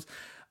Cardinals.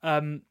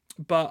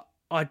 But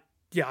I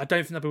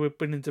don't think they'll be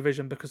winning the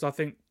division because I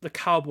think the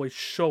Cowboys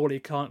surely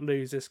can't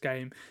lose this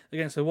game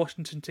against a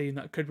Washington team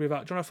that could be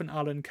without Jonathan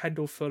Allen,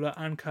 Kendall Fuller,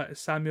 and Curtis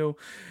Samuel.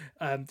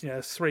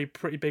 3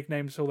 pretty big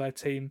names for their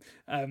team.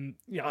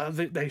 I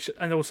think they should,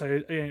 and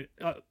also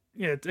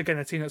again,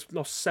 a team that's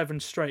lost 7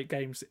 straight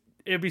games.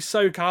 It'd be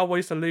so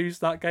Cowboys to lose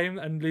that game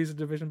and lose the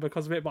division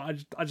because of it, but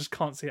I just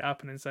can't see it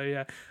happening. So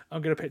yeah,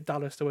 I'm going to pick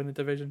Dallas to win the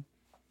division.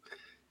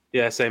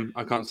 Yeah, same.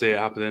 I can't see it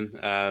happening.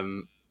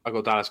 I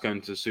got Dallas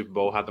going to the Super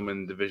Bowl, had them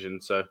win the division.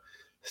 So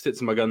stick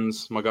to my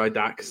guns. My guy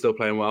Dak is still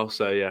playing well.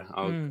 So yeah,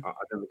 I think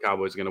the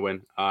Cowboys are going to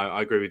win.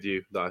 I agree with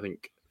you that I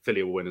think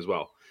Philly will win as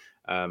well,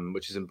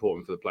 which is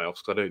important for the playoffs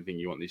because I don't think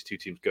you want these two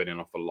teams going in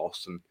off a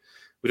loss, and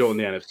we don't want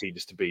the NFC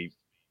just to be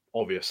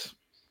obvious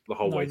the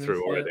whole way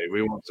through already.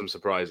 We want some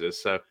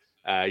surprises. So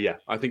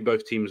I think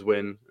both teams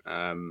win.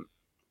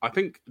 I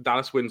think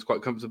Dallas wins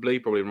quite comfortably.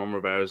 Probably Ron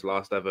Rivera's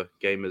last ever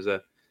game as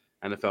a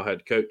NFL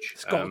head coach.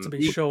 It's got to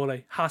be,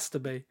 surely has to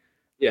be.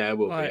 Yeah, it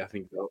will be.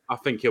 I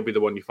think he'll be the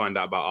one you find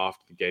out about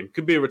after the game.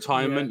 Could be a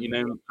retirement,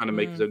 kind of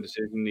make his own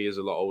decision. He is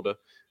a lot older,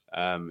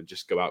 and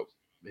just go out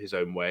his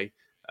own way.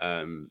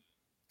 And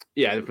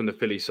from the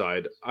Philly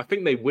side, I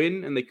think they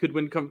win and they could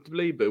win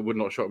comfortably, but it would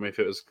not shock me if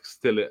it was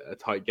still a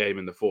tight game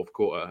in the fourth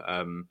quarter.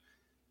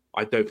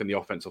 I don't think the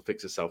offense will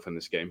fix itself in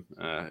this game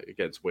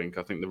against Wink.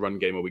 I think the run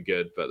game will be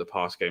good, but the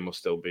pass game will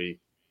still be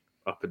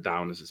up and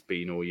down as it's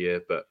been all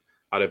year. But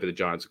I don't think the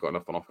Giants have got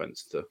enough on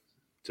offense to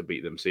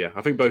beat them. So yeah,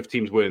 I think both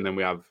teams win, and then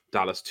we have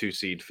Dallas 2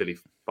 seed, Philly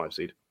 5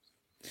 seed.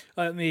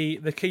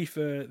 The key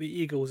for the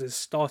Eagles is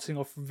starting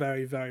off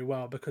very, very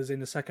well because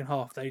in the second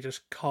half they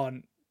just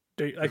can't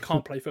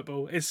play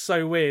football. It's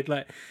so weird.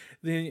 Like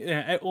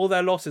all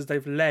their losses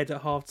they've led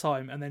at half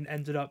time and then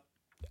ended up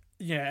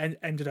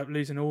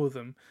losing all of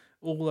them,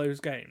 all those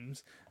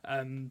games,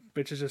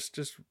 which is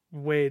just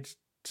weird.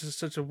 Just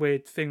such a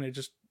weird thing. They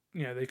just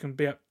they can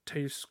be up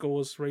 2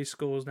 scores, 3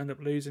 scores, and end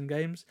up losing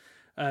games.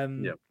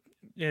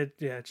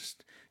 They're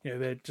just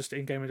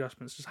in-game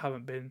adjustments just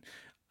haven't been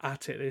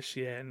at it this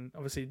year, and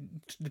obviously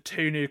the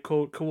 2 new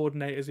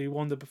coordinators. We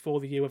wondered before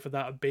the year whether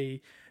that would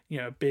be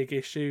a big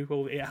issue.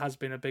 Well, it has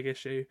been a big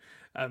issue,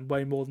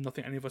 way more than I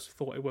think any of us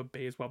thought it would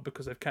be as well,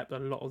 because they've kept a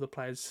lot of the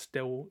players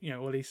still,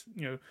 or at least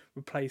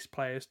replaced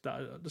players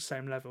that are at the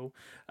same level.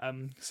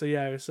 So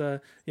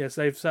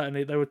they've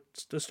certainly, they were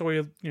the story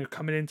of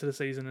coming into the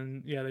season,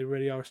 and they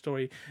really are a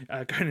story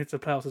going into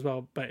the playoffs as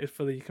well, but it's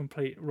for the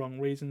complete wrong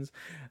reasons.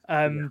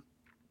 So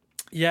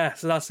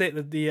that's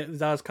it. The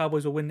Dallas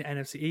Cowboys will win the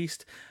NFC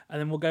East, and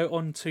then we'll go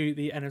on to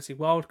the NFC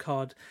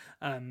wildcard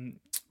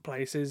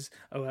places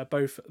where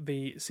both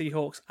the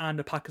Seahawks and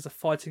the Packers are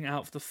fighting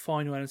out for the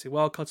final NFC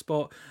wildcard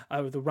spot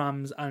with the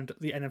Rams and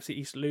the NFC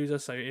East loser.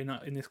 So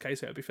in this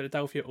case, it would be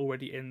Philadelphia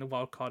already in the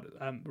wildcard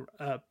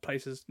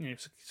places,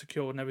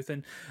 secured and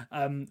everything.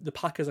 The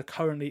Packers are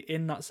currently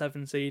in that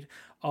 7 seed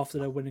after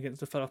their win against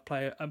the fellow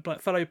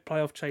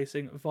playoff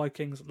chasing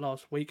Vikings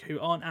last week, who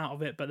aren't out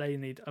of it, but they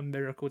need a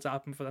miracle to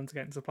happen for them to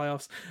get into the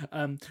playoffs.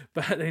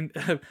 But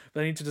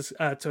they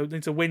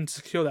need to win to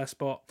secure their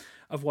spot.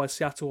 Otherwise,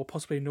 Seattle or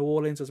possibly New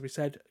Orleans, as we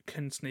said,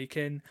 can sneak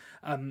in.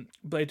 But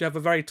they do have a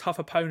very tough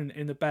opponent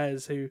in the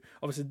Bears, who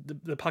obviously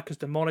the Packers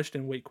demolished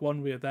in week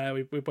 1. We were there.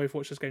 We both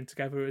watched this game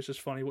together. It was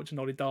just funny watching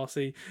Ollie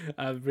Darcy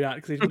react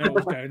because he didn't know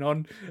what was going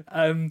on.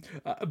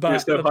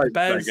 But the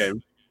Bears...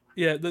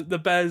 the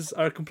Bears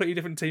are a completely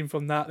different team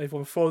from that. They've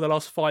won 4 of their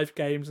last 5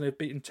 games, and they've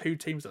beaten 2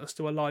 teams that are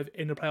still alive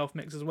in the playoff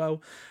mix as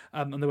well.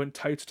 And they went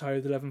toe-to-toe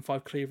with the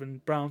 11-5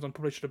 Cleveland Browns, and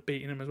probably should have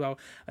beaten them as well.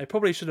 They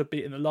probably should have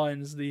beaten the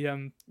Lions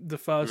the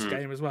first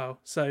game as well.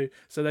 So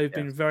they've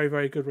been very,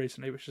 very good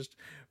recently, which is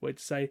weird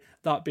to say.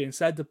 That being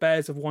said, the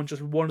Bears have won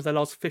just 1 of their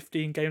last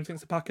 15 games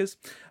against the Packers.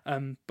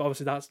 But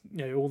obviously that's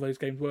all those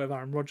games were with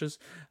Aaron Rodgers.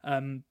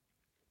 What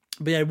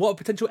a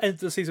potential end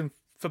to the season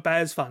for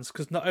Bears fans,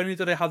 because not only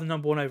do they have the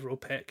number 1 overall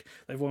pick,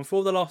 they've won 4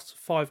 of the last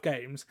 5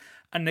 games,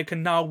 and they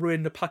can now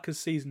ruin the Packers'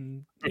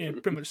 season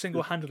pretty much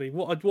single-handedly.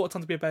 What a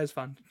time to be a Bears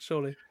fan,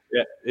 surely.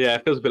 Yeah,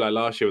 it feels a bit like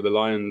last year with the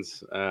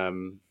Lions.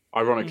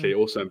 Ironically, it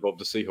also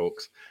involved the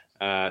Seahawks.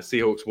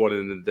 Seahawks won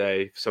in the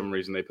day. For some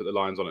reason, they put the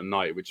Lions on at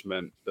night, which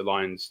meant the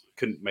Lions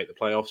couldn't make the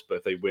playoffs, but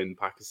if they win,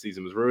 Packers'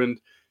 season was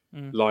ruined.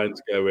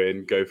 Lions go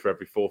in, go for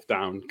every 4th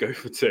down, go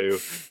for 2.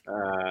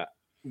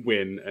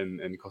 Win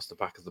and cost the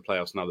Packers the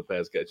playoffs. Now the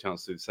Bears get a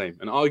chance to do the same.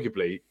 And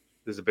arguably,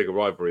 there's a bigger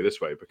rivalry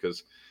this way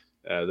because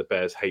the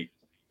Bears hate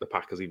the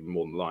Packers even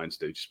more than the Lions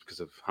do, just because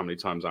of how many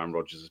times Aaron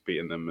Rodgers has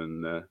beaten them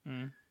and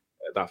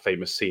that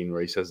famous scene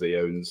where he says that he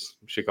owns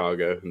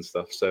Chicago and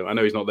stuff. So I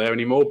know he's not there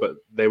anymore, but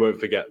they won't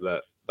forget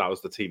that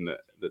was the team that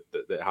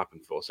it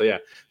happened for. So yeah,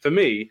 for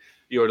me,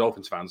 you're a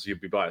Dolphins fan, so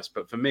you'd be biased,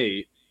 but for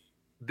me,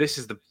 this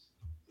is the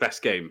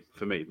best game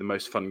for me, the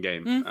most fun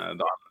game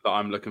that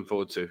I'm looking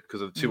forward to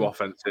because of the two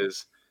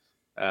offenses,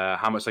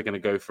 how much they're going to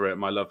go for it.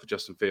 My love for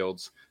Justin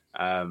Fields.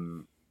 I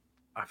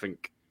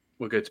think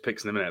we'll go to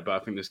picks in a minute, but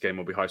I think this game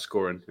will be high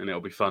scoring and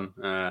it'll be fun.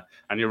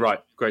 And you're right,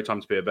 great time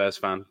to be a Bears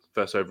fan.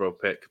 First overall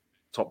pick,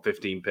 top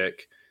 15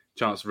 pick,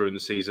 chance to ruin the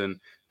season.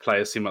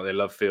 Players seem like they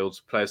love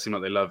Fields. Players seem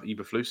like they love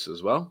Eberflus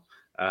as well.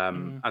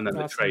 And then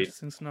the trade,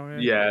 and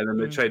then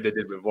the trade they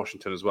did with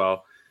Washington as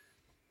well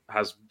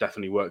has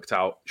definitely worked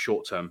out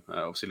short term.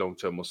 Obviously, long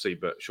term we'll see,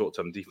 but short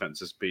term defense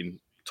has been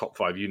top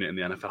 5 unit in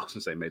the NFL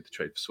since they made the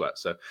trade for Sweat.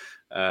 So,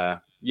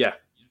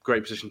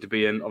 great position to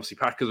be in. Obviously,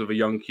 Packers with a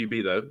young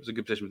QB though, it's a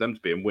good position for them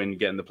to be in. Win,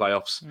 get in the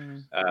playoffs.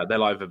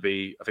 They'll either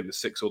be, I think, the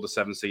 6 or the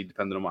 7 seed,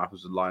 depending on what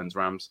happens with Lions,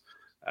 Rams.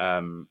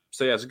 So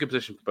yeah, it's a good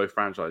position for both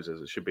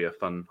franchises. It should be a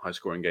fun, high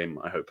scoring game,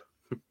 I hope.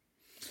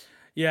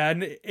 Yeah,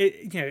 and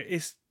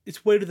it's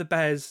weird with the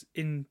Bears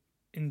in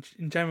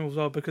general as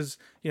well because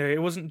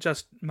it wasn't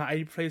just Matt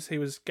Eberflus who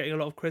was getting a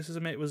lot of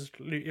criticism. It was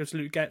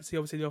Luke Getsy,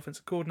 obviously the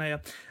offensive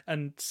coordinator,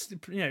 and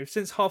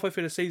since halfway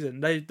through the season,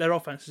 their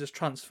offense has just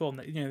transformed.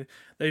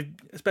 They've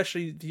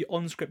especially the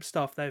on-script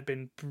stuff. They've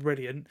been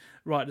brilliant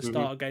right at the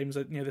start of games.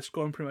 They're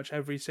scoring pretty much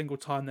every single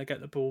time they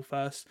get the ball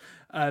first.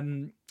 Or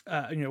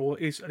at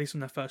least on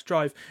their first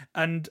drive.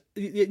 And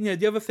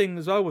the other thing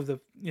as well with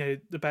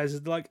the Bears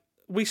is like,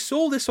 we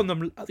saw this on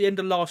them at the end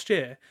of last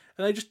year,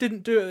 and they just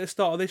didn't do it at the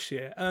start of this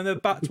year, and then they're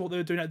back to what they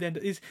were doing at the end.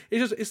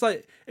 It's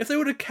like if they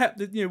would have kept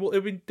what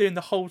they've been doing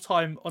the whole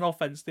time on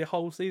offense the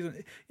whole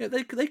season,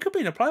 they could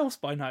be in the playoffs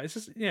by now. It's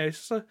just it's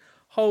just a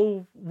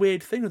whole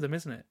weird thing with them,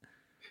 isn't it?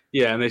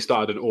 Yeah, and they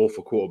started an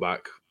awful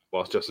quarterback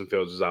whilst Justin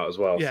Fields was out as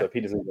well. Yeah. So if he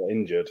doesn't get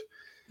injured.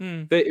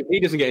 If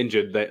he doesn't get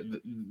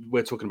injured,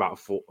 we're talking about a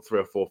 3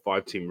 or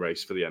 4-5 team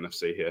race for the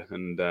NFC here,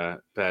 and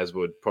Bears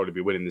would probably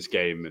be winning this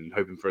game and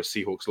hoping for a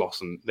Seahawks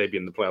loss, and they'd be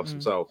in the playoffs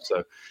themselves.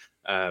 So,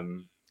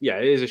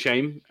 it is a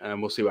shame,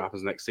 and we'll see what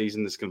happens next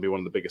season. This is going to be one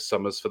of the biggest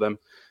summers for them.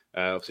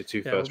 Obviously,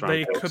 2 first round.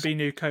 They could be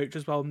new coach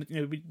as well.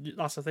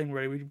 That's the thing,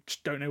 really. We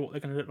just don't know what they're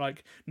going to look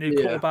like. New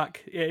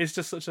quarterback. Yeah, it's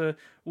just such a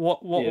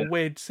a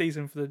weird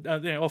season for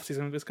the off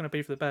season it's going to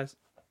be for the Bears.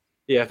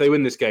 Yeah, if they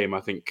win this game, I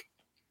think.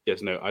 I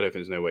don't think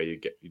there's no way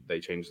they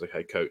change the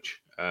head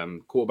coach.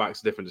 Quarterback's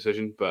a different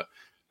decision, but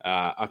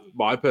I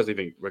personally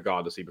think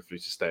regardless, Eberflus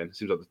is staying. It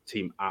seems like the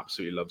team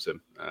absolutely loves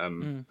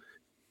him.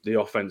 The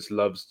offense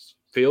loves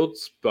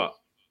Fields, but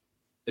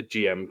a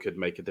GM could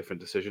make a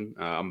different decision.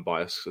 I'm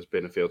biased as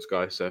being a Fields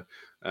guy, so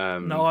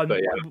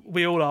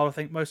we all are. I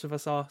think most of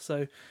us are.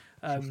 So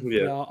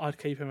I'd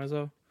keep him as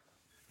well.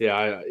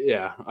 I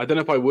don't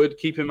know if I would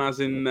keep him as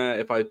in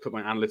if I put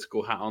my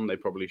analytical hat on, they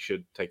probably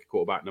should take a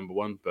quarterback number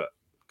 1, but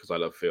because I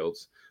love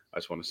Fields, I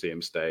just want to see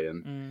him stay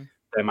and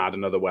them add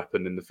another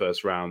weapon in the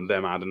first round,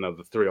 them add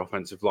another 3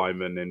 offensive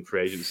linemen in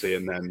free agency,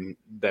 and then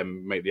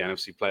them make the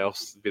NFC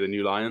playoffs, be the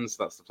new Lions.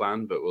 That's the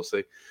plan, but we'll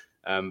see.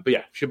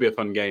 Should be a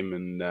fun game,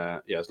 and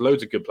there's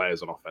loads of good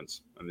players on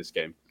offense in this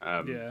game.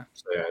 It'll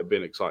be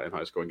an exciting,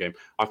 high-scoring game.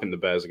 I think the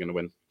Bears are going to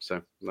win,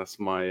 so that's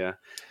my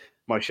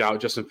shout.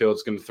 Justin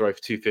Fields is going to throw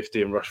for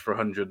 250 and rush for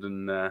 100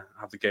 and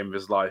have the game of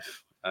his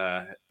life.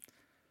 I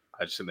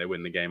just think they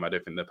win the game. I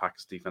don't think the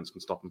Packers defense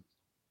can stop them.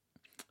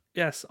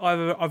 Yes, I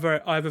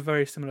have a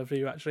very similar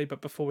view actually. But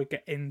before we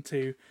get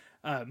into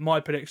my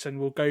prediction,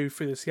 we'll go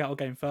through the Seattle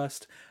game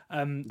first.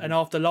 And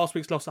after last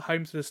week's loss at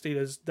home to the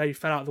Steelers, they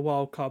fell out of the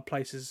wild card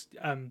places.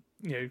 And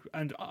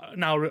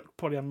now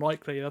probably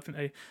unlikely. I think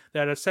they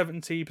had a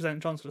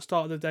 70% chance at the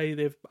start of the day.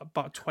 They've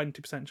about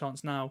 20%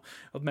 chance now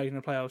of making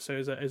the playoffs. So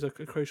it's a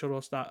crucial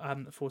loss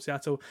that for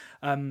Seattle.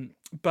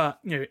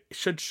 But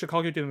should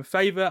Chicago do them a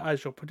favour,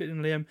 as you're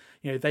predicting, Liam,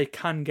 they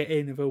can get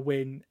in with a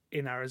win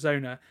in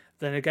Arizona.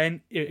 Then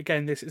again,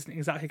 this isn't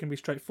exactly going to be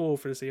straightforward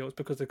for the Seahawks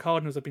because the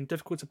Cardinals have been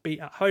difficult to beat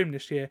at home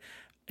this year.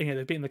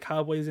 They've beaten the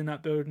Cowboys in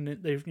that building.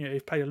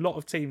 They've played a lot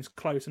of teams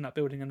close in that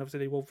building, and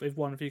obviously they've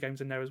won a few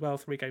games in there as well,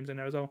 3 games in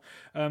there as well.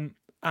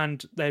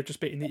 And they've just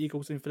beaten the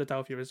Eagles in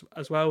Philadelphia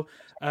as well.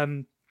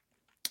 Again,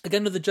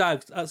 with the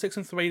Jags at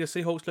 6-3,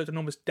 the Seahawks looked an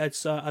almost dead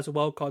cert as a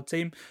wildcard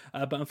team,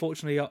 but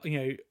unfortunately,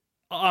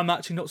 I'm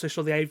actually not so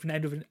sure they even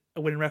end with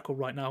a winning record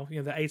right now.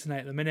 They're 8-8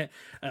 at the minute,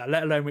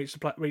 let alone reach the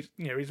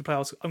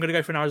playoffs. I'm going to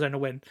go for an Arizona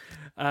win.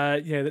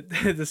 The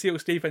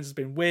Seahawks defense has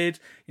been weird.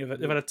 They've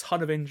had a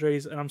ton of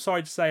injuries, and I'm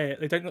sorry to say it,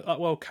 they don't look that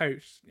well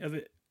coached.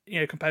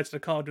 Compared to the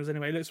Cardinals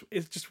anyway,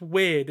 it's just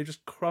weird. They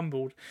just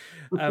crumbled,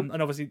 and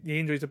obviously the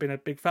injuries have been a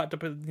big factor.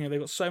 But they've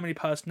got so many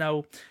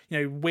personnel,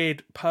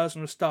 weird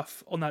personal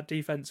stuff on that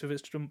defense. If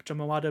it's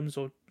Jamal Adams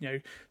or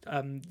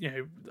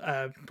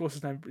what's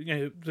his name,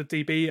 the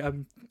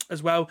DB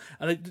as well,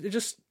 and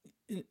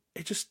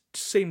it just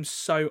seems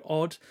so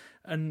odd.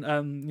 And I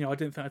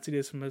didn't think I'd see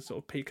this from a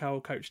sort of Pete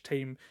Carroll coach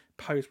team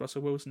post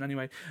Russell Wilson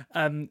anyway.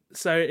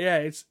 So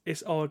yeah,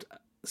 it's odd.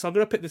 So I'm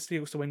going to pick the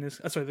Seahawks to win this.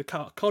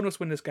 The Cardinals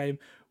win this game,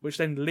 which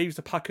then leaves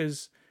the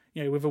Packers,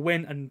 with a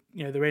win, and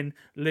they're in,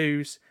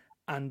 lose,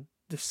 and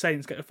the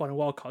Saints get a final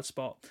wildcard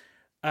spot.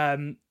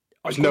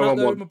 Which no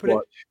one wants to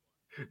watch.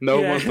 No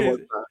one wants to watch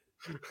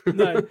that.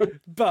 No,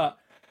 but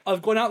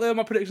I've gone out there with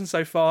my predictions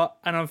so far,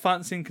 and I'm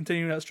fancying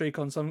continuing that streak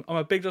on. So I'm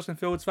a big Justin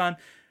Fields fan.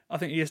 I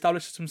think he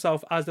establishes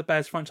himself as the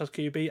Bears franchise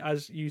QB,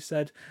 as you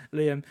said,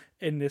 Liam,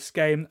 in this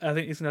game. I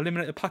think he's going to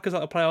eliminate the Packers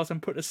out of the playoffs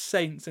and put the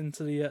Saints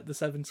into the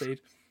 7 seed.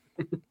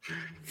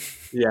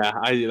 Yeah,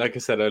 like I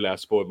said earlier, I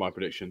spoiled my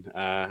prediction.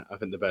 I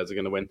think the Bears are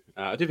going to win.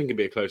 I do think it'll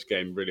be a close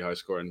game, really high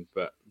scoring,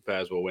 but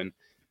Bears will win.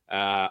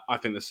 I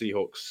think the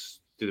Seahawks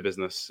do the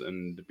business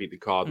and beat the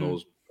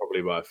Cardinals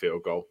probably by a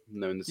field goal.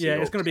 Knowing the Seahawks, yeah,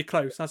 it's going to be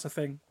close. That's the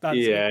thing.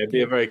 It'd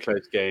be a very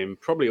close game.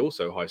 Probably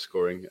also high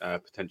scoring,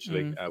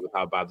 potentially, with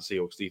how bad the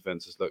Seahawks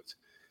defense has looked.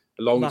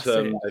 Long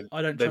term,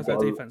 I don't trust their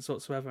defense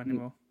whatsoever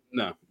anymore.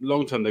 No,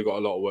 long term they've got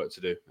a lot of work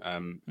to do.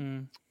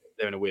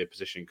 They're in a weird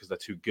position because they're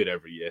too good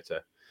every year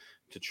to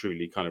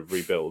truly kind of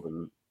rebuild,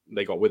 and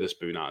they got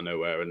Witherspoon out of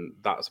nowhere, and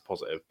that's a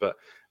positive. But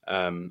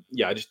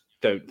I just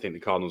don't think the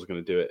Cardinals are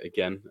going to do it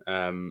again.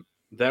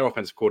 Their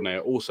offensive coordinator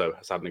also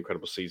has had an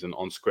incredible season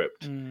on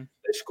script.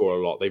 They score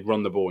a lot. They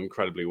run the ball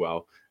incredibly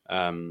well.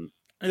 You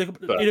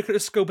look at the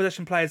skill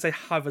position players they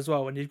have as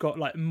well, and you've got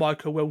like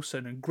Michael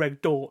Wilson and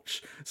Greg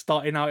Dortch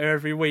starting out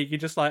every week. You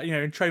just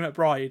and Trey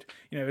McBride,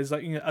 is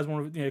like as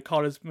one of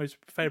Carter's most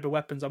favourite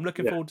weapons. I'm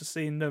looking forward to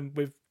seeing them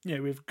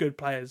with good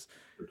players.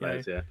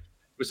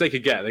 Which they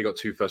could get. They got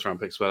 2 first-round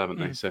picks, well, haven't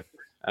they? So,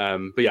 I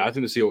think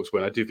the Seahawks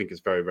win. I do think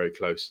it's very, very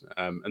close.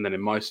 And then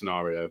in my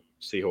scenario,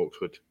 Seahawks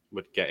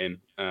would get in,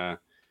 and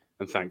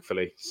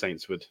thankfully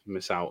Saints would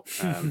miss out.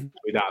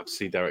 We'd have to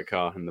see Derek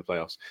Carr in the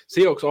playoffs.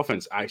 Seahawks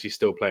offense actually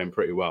still playing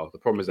pretty well. The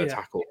problem is their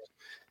tackles.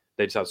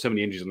 They just have so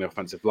many injuries on the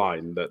offensive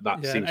line that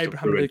seems to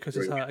Abraham Lucas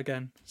is hurt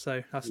again,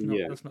 so that's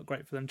not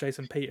great for them.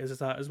 Jason Peters is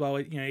hurt as well.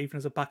 Even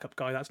as a backup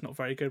guy, that's not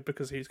very good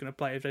because he's going to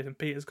play if Jason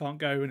Peters can't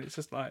go, and it's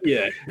just like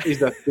he's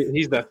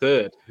their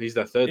third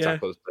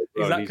tackle.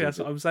 Exactly, that's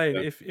what I'm saying.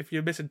 If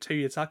you're missing 2 of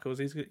your tackles,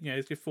 he's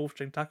your 4th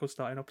string tackle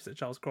starting opposite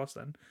Charles Cross.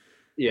 Then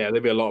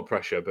there'd be a lot of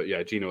pressure, but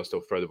Gino will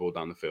still throw the ball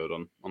down the field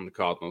on the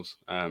Cardinals.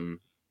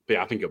 But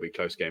I think it'll be a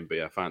close game.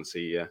 But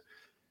fancy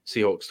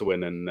Seahawks to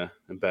win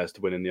and Bears to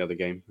win in the other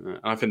game.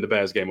 I think the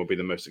Bears game will be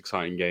the most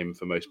exciting game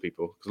for most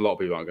people because a lot of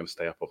people aren't going to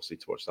stay up, obviously,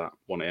 to watch that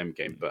 1 a.m.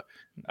 game. But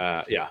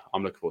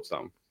I'm looking forward to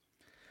that one.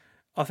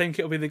 I think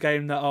it'll be the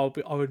game that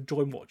I'll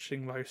enjoy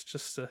watching most.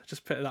 Just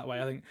put it that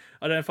way. I don't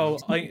know if I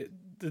think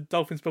the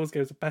Dolphins Bills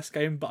game is the best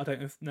game, but I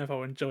don't know if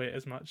I'll enjoy it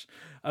as much.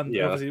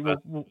 Obviously,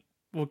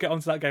 we'll get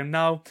onto that game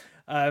now.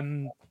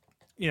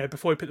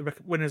 Before we pick the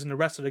winners in the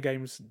rest of the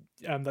games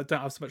that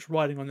don't have so much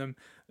riding on them,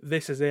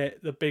 this is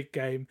it, the big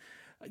game.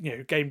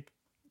 The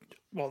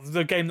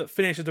game that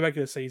finishes the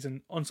regular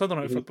season on Sunday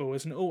Night Football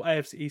is an all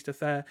AFC East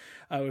affair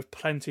with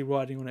plenty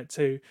riding on it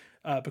too.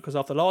 Because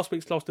after last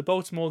week's loss to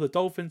Baltimore, the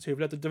Dolphins, who have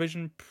led the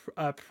division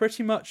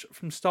pretty much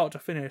from start to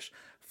finish,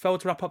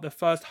 failed to wrap up their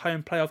first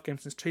home playoff game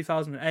since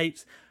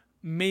 2008.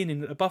 Meaning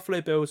that the Buffalo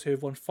Bills, who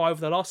have won 5 of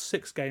their last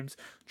 6 games,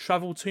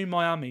 travel to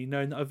Miami,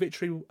 knowing that a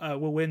victory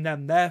will win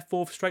them their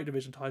 4th straight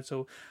division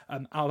title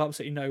out of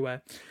absolutely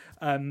nowhere.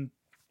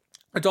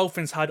 The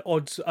Dolphins had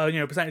odds,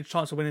 percentage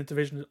chance of winning the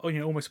division,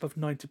 almost above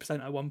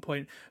 90% at one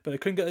point, but they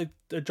couldn't get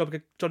the job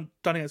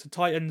done against the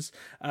Titans,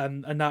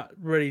 and that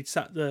really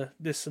set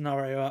this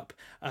scenario up.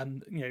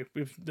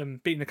 With them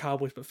beating the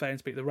Cowboys but failing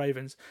to beat the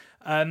Ravens.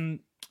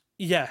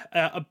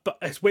 But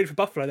it's weird for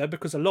Buffalo though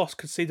because a loss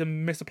could see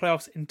them miss the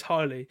playoffs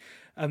entirely,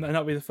 and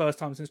that'll be the first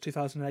time since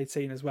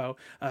 2018 as well.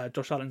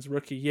 Josh Allen's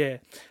rookie year.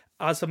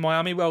 As for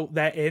Miami, well,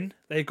 they're in.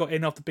 They got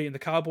in after beating the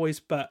Cowboys,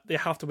 but they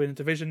have to win the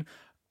division.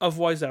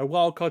 Otherwise, they're a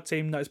wildcard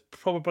team that is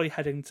probably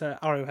heading to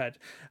Arrowhead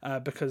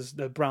because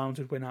the Browns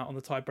would win out on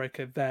the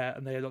tiebreaker there,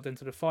 and they are locked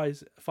into the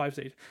 5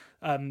 seed.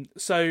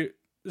 So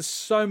there's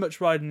so much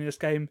riding in this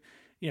game.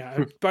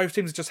 Both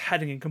teams are just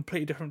heading in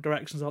completely different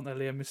directions, aren't they,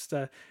 Liam?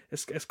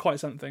 It's quite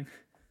something.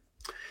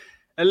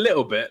 A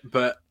little bit,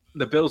 but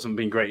the Bills haven't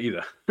been great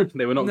either.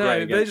 They were not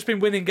great. They've just been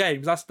winning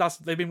games.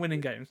 They've been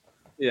winning games.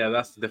 Yeah,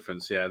 that's the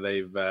difference. Yeah,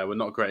 they've were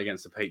not great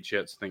against the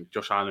Patriots. I think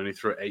Josh Allen only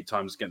threw it 8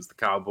 times against the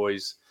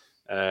Cowboys.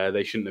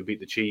 They shouldn't have beat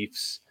the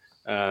Chiefs.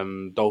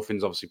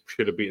 Dolphins obviously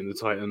should have beaten the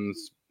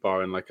Titans,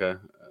 barring like a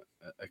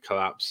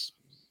collapse.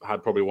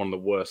 Had probably one of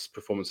the worst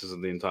performances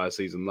of the entire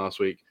season last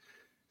week.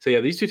 So yeah,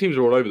 these 2 teams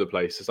are all over the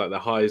place. It's like the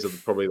highs are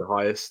probably the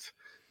highest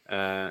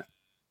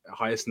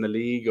in the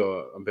league,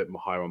 or a bit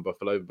more higher on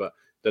Buffalo, but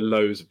the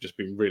lows have just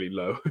been really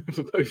low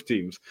for both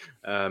teams.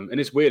 And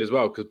it's weird as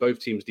well because both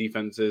teams'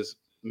 defenses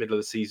middle of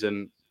the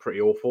season pretty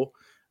awful,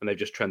 and they've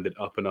just trended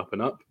up and up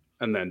and up.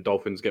 And then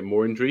Dolphins get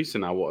more injuries, so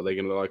now what are they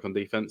going to look like on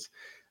defense?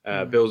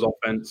 Bills'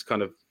 offense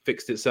kind of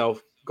fixed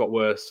itself, got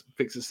worse,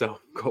 fixed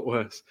itself, got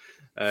worse.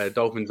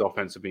 Dolphins'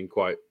 offense have been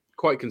quite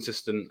quite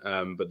consistent,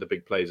 but the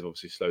big plays have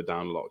obviously slowed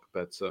down a lot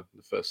compared to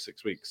the first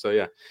 6 weeks. So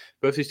yeah,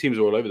 both these teams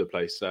are all over the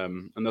place,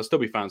 and they'll still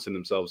be fancying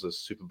themselves as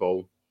Super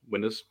Bowl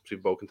winners,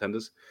 Super Bowl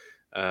contenders.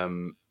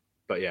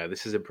 But yeah,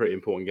 this is a pretty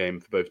important game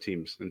for both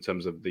teams in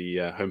terms of the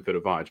home field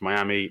advantage.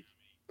 Miami,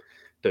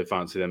 don't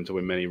fancy them to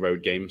win many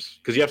road games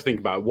because you have to think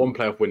about it. One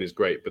playoff win is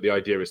great, but the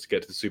idea is to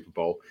get to the Super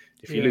Bowl.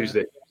 If you lose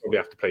it, you probably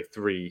have to play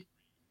 3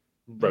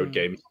 road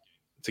games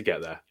to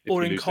get there.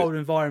 Or in cold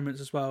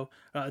environments as well.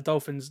 The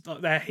Dolphins,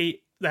 their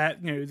heat,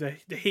 the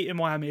heat in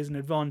Miami is an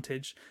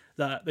advantage.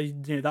 That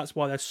that's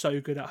why they're so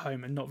good at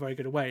home and not very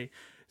good away.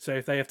 So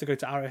if they have to go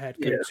to Arrowhead,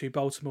 go to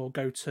Baltimore,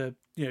 go to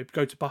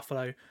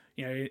Buffalo,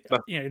 in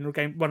a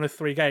game, 1 of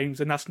 3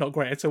 games, and that's not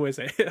great at all, is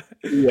it?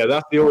 Yeah,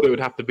 that's the order it would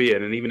have to be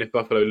in. And even if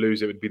Buffalo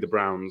lose, it would be the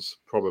Browns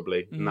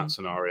probably in that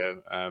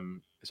scenario.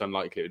 It's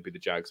unlikely it would be the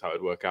Jags how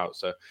it would work out.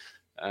 So,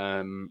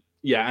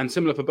 yeah, and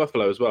similar for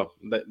Buffalo as well.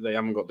 They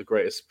haven't got the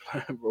greatest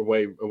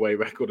away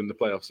record in the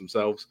playoffs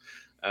themselves.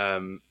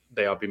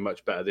 They are being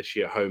much better this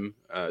year at home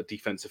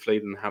defensively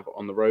than they have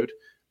on the road.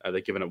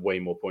 They're giving up way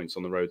more points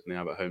on the road than they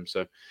have at home.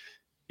 So,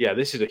 yeah,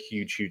 this is a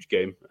huge, huge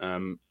game.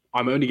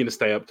 I'm only going to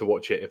stay up to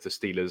watch it if the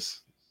Steelers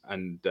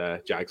and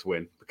Jags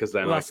win, because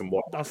then I can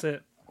watch. That's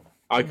it.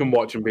 I can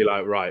watch and be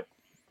like, right,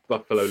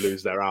 Buffalo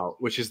lose, they're out,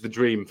 which is the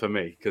dream for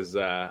me, because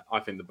I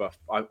think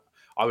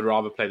I would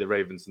rather play the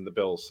Ravens than the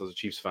Bills as a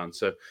Chiefs fan.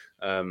 So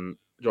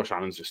Josh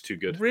Allen's just too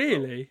good.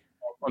 Really?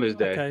 On his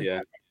day,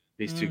 yeah.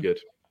 He's too good.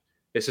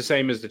 It's the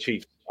same as the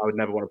Chiefs. I would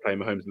never want to play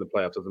Mahomes in the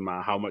playoffs. Doesn't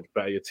matter how much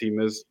better your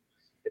team is.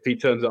 If he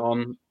turns it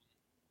on,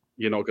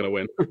 you're not going to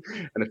win.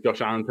 And if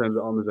Josh Allen turns it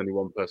on, there's only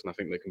one person I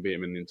think that can beat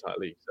him in the entire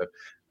league. So,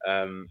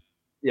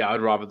 yeah,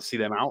 I'd rather see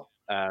them out.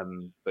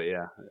 But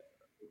yeah,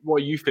 what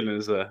are you feeling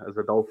as a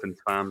Dolphins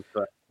fan?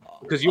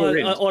 Because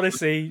you're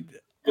honestly,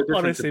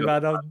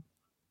 man,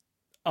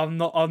 I'm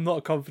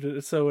not confident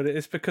at all. And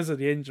it's because of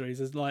the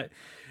injuries. It's like,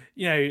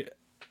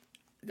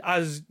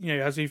 as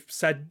you've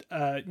said,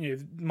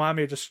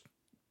 Miami are just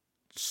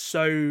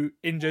so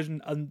injured,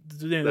 and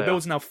the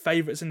Bills are now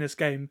favourites in this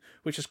game,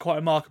 which is quite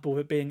remarkable,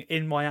 it being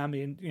in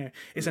Miami. And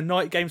it's a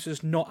night game, so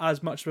it's not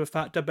as much of a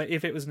factor. But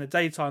if it was in the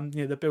daytime,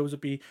 the Bills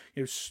would be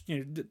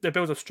the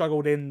Bills have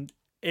struggled in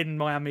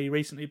Miami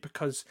recently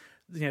because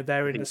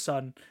they're in the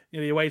sun.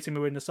 The away team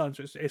are in the sun,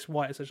 so it's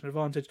why it's such an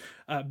advantage.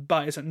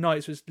 But it's at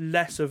night, so it's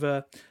less of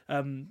a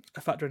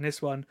factor in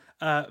this one.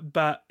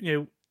 But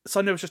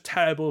Sunday was just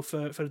terrible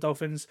for the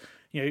Dolphins.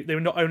 They were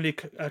not only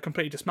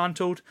completely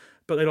dismantled,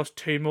 but they lost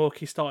 2 more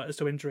key starters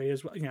to injury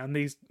as well. And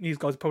these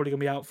guys are probably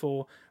going to be out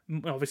for,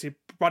 obviously,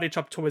 Bradley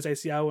Chubb tore his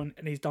ACL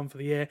and he's done for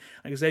the year.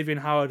 And Xavier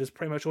Howard has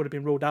pretty much already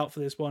been ruled out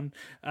for this one.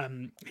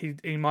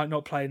 He might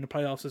not play in the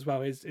playoffs as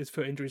well. His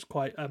foot injury is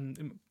quite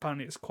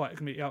apparently it's quite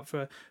going to be out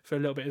for a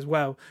little bit as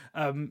well.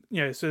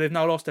 So they've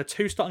now lost their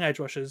 2 starting edge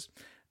rushers,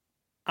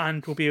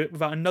 and will be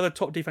without another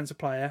top defensive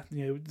player,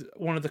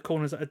 one of the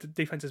corners that the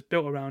defense is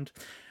built around.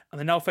 And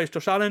they now face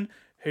Josh Allen,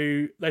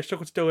 who they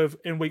struggled to deal with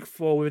in week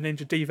 4 with an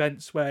injured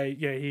defense where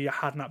he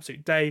had an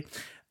absolute day.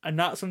 And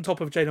that's on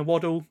top of Jalen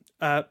Waddle,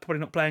 probably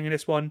not playing in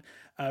this one.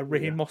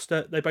 Raheem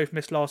Mostert, they both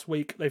missed last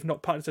week. They've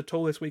not practiced at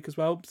all this week as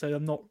well. So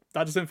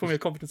that doesn't fill me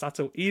with confidence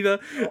at all either.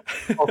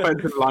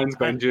 Offensive line's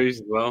got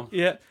injuries as well.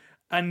 Yeah.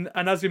 And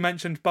as we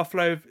mentioned,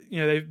 Buffalo,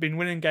 they've been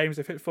winning games.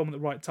 They've hit form at the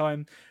right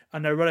time,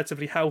 and they're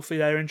relatively healthy.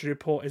 Their injury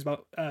report is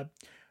about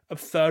a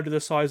third of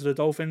the size of the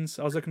Dolphins.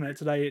 I was looking at it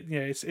today.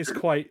 It's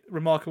quite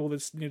remarkable the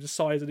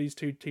size of these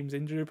 2 teams'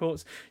 injury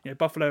reports.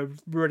 Buffalo are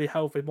really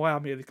healthy.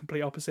 Miami are the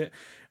complete opposite.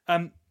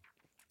 And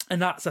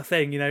that's the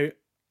thing.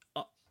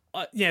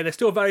 They're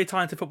still a very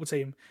talented football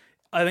team.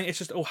 I think it's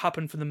just all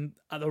happened for them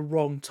at the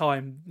wrong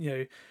time.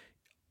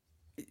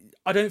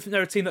 I don't think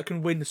they're a team that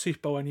can win the Super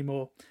Bowl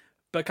anymore.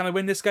 But can I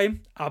win this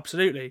game?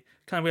 Absolutely.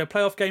 Can I win a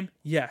playoff game?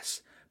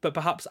 Yes. But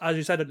perhaps, as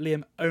you said,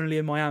 Liam, only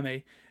in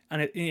Miami.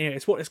 And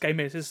it's what this game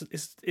is.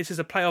 This is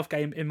a playoff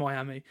game in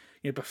Miami.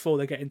 Before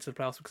they get into the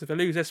playoffs. Because if they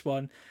lose this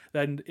one,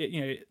 then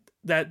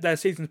their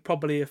season's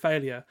probably a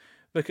failure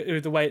because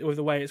with the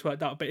way it's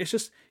worked out. But it's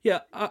just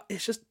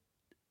it's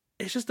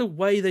just the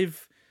way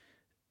they've.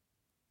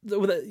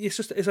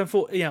 It's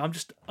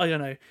unfortunate. I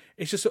don't know.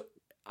 It's just.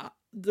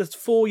 There's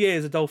 4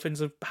 years the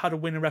Dolphins have had a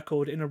winning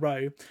record in a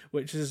row,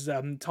 which is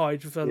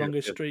tied for the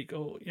longest streak.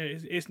 Or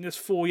it's just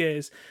 4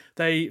 years.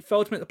 They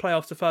failed to make the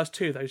playoffs the first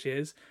 2 of those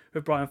years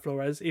with Brian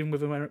Flores, even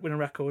with a winning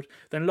record.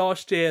 Then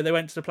last year they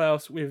went to the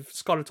playoffs with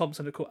Skylar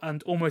Thompson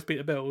and almost beat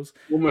the Bills.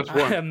 Almost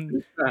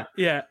won.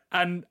 Yeah,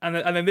 and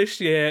then this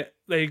year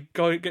they're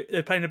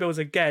playing the Bills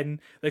again.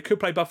 They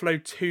could play Buffalo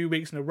 2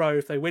 weeks in a row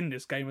if they win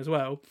this game as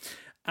well,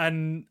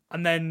 and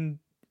then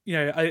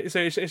so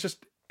it's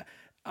just.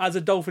 As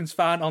a Dolphins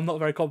fan, I'm not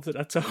very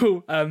confident at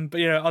all. But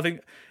I think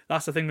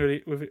that's the thing,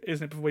 really,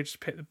 isn't it? Before we just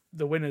pick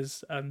the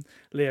winners,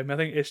 Liam. I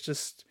think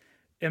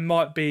it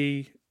might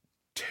be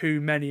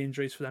too many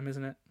injuries for them,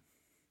 isn't it?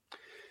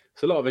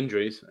 It's a lot of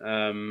injuries.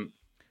 Well,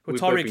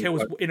 Tyreek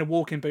Hill's in a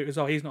walking boot as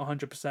well. He's not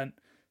 100%.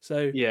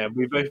 So yeah,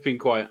 we've both been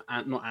quite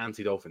not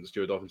anti-Dolphins.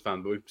 You're a Dolphins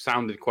fan, but we've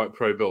sounded quite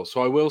pro-Bills.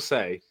 So I will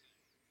say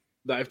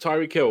that if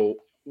Tyreek Hill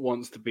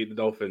wants to beat the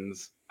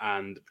Dolphins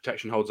and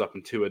protection holds up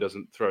and Tua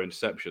doesn't throw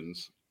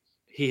interceptions,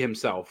 he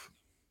himself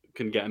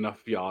can get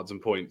enough yards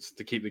and points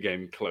to keep the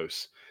game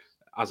close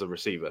as a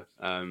receiver.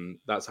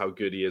 That's how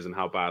good he is and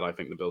how bad I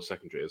think the Bills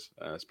secondary is,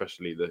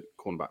 especially the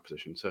cornerback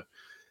position. So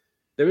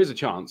there is a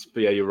chance,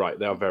 but yeah, you're right.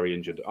 They are very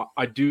injured.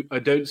 I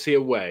don't see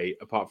a way,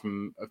 apart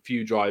from a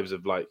few drives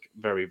of like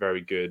very,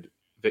 very good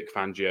Vic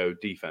Fangio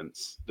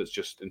defense. That's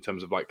just in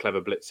terms of like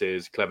clever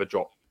blitzes, clever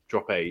drop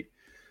eight.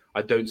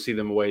 I don't see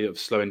them a way of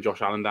slowing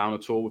Josh Allen down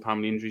at all with how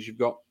many injuries you've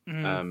got.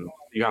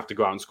 You have to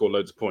go out and score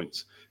loads of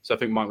points. So I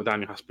think Mike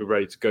McDaniel has to be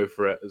ready to go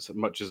for it as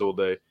much as all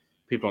the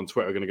people on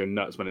Twitter are going to go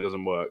nuts when it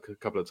doesn't work a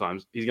couple of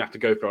times. He's going to have to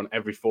go for it on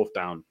every fourth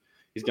down.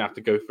 He's going to have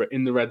to go for it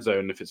in the red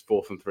zone if it's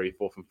 4th and 3,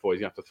 4th and 4.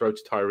 He's going to have to throw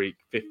to Tyreek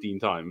 15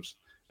 times,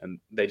 and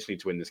they just need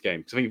to win this game.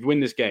 Because I think if you win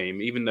this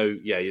game, even though,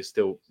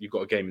 you've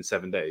got a game in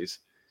 7 days,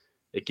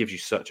 it gives you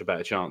such a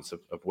better chance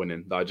of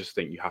winning. I just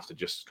think you have to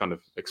just kind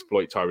of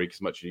exploit Tyreek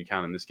as much as you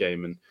can in this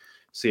game and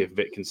see if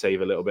Vic can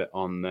save a little bit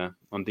on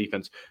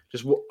defense.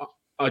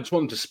 I just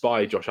want them to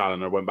spy Josh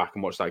Allen. I went back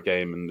and watched that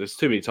game, and there's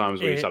too many times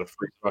where he's had a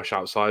free rush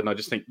outside, and I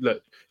just think,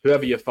 look,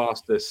 whoever your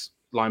fastest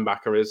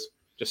linebacker is,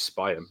 just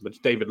spy him.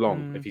 But David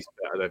Long, if he's,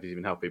 I don't know if he's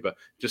even healthy, but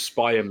just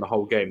spy him the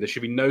whole game. There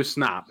should be no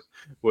snap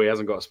where he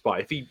hasn't got a spy.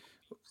 If he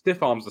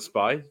stiff arms the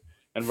spy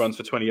and runs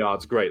for 20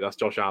 yards, great, that's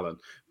Josh Allen.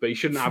 But he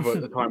shouldn't have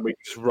a time where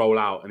he just roll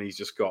out and he's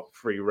just got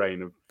free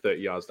reign of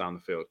 30 yards down the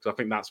field. Because I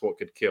think that's what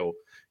could kill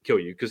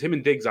you. Because him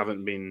and Diggs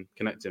haven't been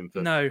connecting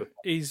for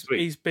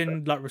he's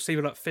been like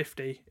receiver like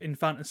 50 in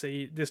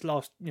fantasy this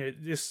last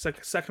this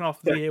second half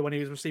of the year when he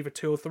was receiver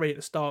 2 or 3 at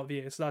the start of the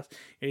year. So that's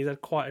he's had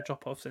quite a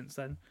drop off since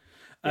then.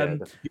 Do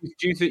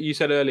you think you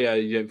said earlier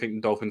you don't think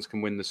the Dolphins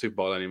can win the Super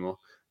Bowl anymore?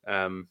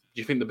 Do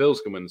you think the Bills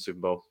can win the Super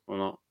Bowl or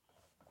not?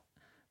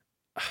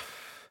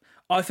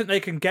 I think they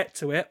can get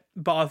to it,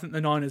 but I think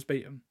the Niners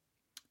beat them.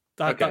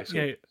 I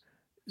think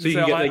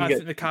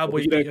the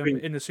Cowboys beat them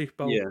in the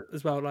Super Bowl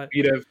as well. Like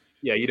you don't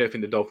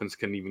think the Dolphins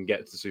can even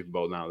get to the Super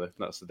Bowl now?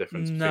 That's the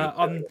difference.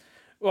 No,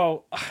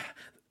 well,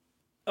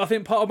 I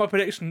think part of my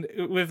prediction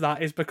with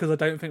that is because I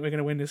don't think we're going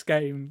to win this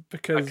game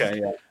because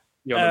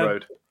you're on the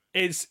road.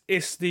 It's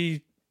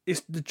the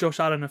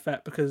Josh Allen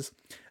effect because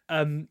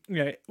you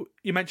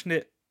mentioned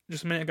it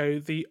just a minute ago.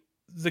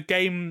 The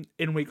game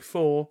in week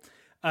 4.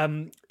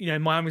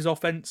 Miami's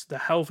offense, the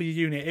healthy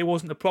unit, it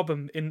wasn't a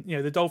problem. In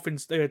the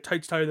Dolphins, they were toe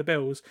to toe the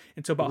Bills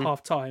until about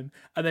half time,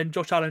 and then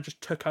Josh Allen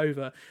just took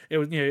over. It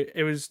was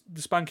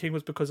the spanking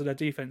was because of their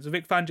defense.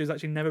 Vic Fangio's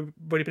actually never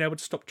really been able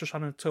to stop Josh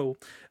Allen at all.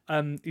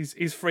 He's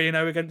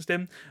 3-0 against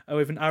him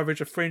with an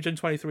average of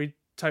 323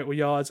 total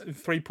yards and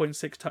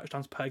 3.6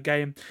 touchdowns per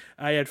game.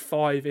 He had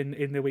 5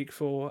 in the week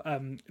 4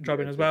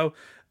 drubbing as well.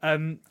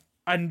 And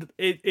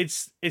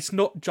it's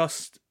not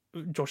just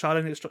Josh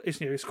Allen, it's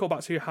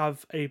quarterbacks who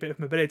have a bit of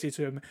mobility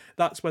to him.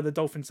 That's where the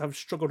Dolphins have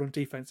struggled on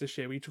defense this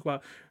year. We talk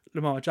about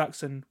Lamar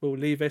Jackson, Will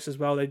Levis as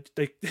well. They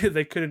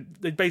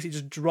couldn't. They basically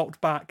just dropped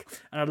back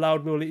and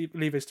allowed Will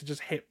Levis to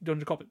just hit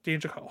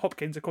DeAndre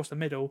Hopkins across the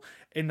middle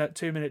in that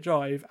 2-minute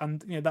drive.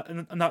 And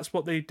that's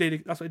what they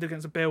did. That's what they did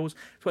against the Bills.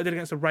 That's what they did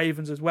against the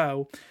Ravens as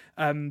well.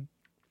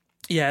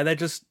 They're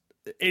just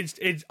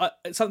it's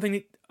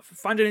something.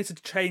 Fangio needs to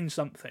change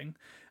something.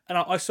 And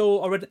I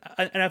read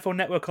an NFL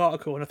Network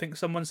article, and I think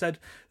someone said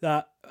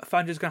that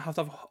Fangio's going to have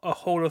a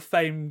Hall of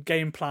Fame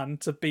game plan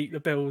to beat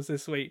the Bills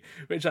this week,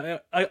 which I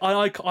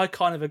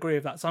kind of agree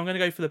with that. So I'm going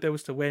to go for the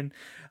Bills to win,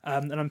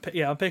 and I'm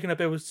picking the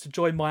Bills to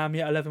join Miami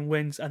at 11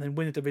 wins and then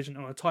win the division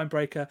on a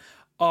tiebreaker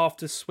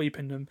after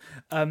sweeping them.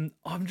 I'm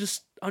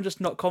just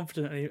not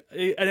confident,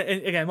 and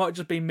again, it might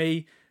just be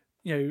me,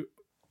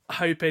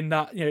 hoping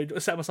that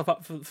set myself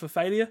up for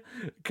failure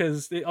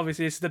because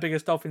obviously this is the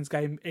biggest Dolphins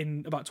game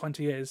in about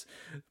 20 years,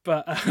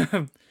 but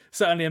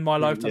certainly in my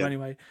lifetime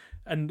anyway.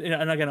 And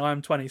again, I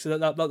am 20, so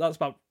that's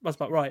about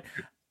right.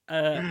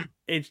 I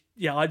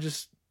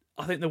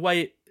think the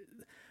way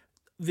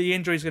the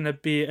injury is going to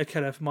be a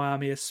killer for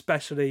Miami,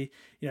 especially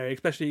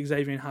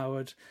Xavier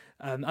Howard,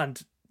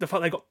 and the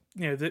fact they got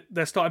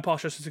their starting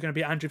pass rushers are going to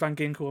be Andrew Van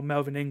Ginkel and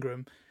Melvin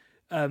Ingram.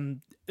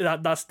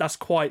 That's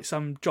quite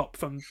some drop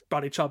from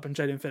Bradley Chubb and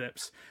Jalen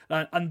Phillips,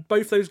 and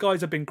both those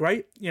guys have been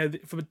great.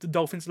 For the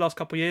Dolphins the last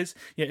couple of years.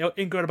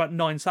 Ingram had about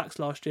 9 sacks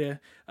last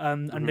year,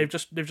 and they've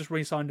just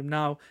re-signed him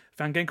now.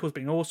 Van Ginkel's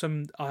been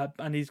awesome,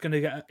 and he's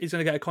gonna get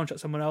a contract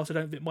somewhere else. I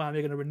don't think Miami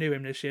are going to renew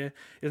him this year.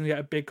 He's going to get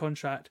a big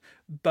contract,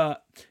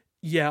 but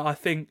I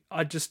think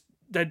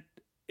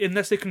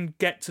unless they can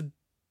get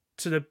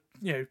to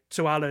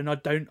Allen, I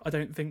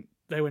don't think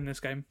they win this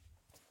game.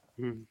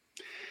 Mm.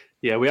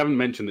 Yeah, we haven't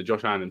mentioned that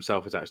Josh Allen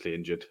himself is actually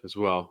injured as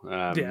well,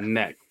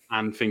 neck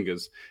and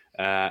fingers.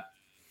 And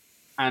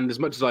as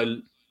much as I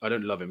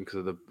don't love him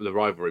because of the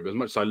rivalry, but as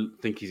much as I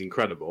think he's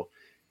incredible,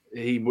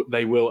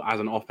 they will, as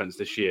an offense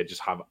this year,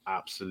 just have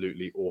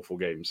absolutely awful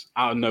games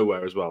out of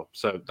nowhere as well.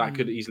 So that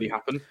could easily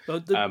happen.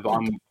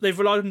 They've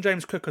relied on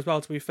James Cook as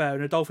well, to be fair,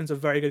 and the Dolphins are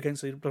very good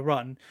against the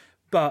run,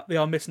 but they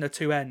are missing their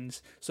 2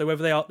 ends. So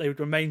whether they would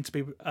remain to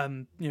be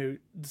the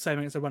same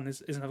against the run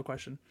is another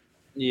question.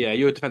 Yeah,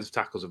 your defensive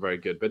tackles are very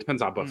good, but it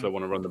depends how Buffalo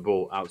want to run the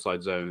ball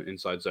outside zone,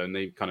 inside zone.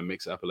 They kind of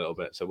mix it up a little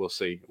bit, so we'll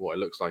see what it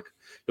looks like.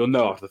 You'll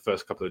know after the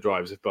first couple of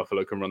drives if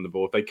Buffalo can run the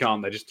ball. If they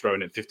can't, they're just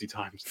throwing it 50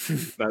 times.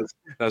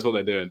 That's what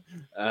they're doing.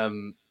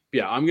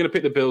 Yeah, I'm going to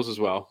pick the Bills as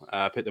well.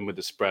 Pick them with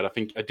the spread. I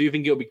do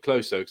think it'll be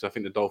close though, because I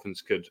think the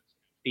Dolphins could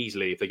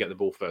easily, if they get the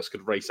ball first,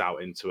 could race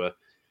out into a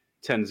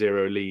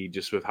 10-0 lead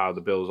just with how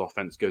the Bills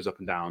offense goes up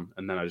and down.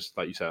 And then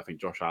like you said, I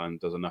think Josh Allen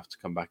does enough to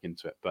come back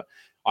into it. But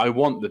I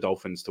want the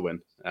Dolphins to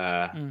win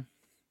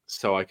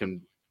so I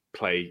can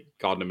play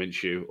Gardner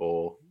Minshew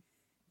or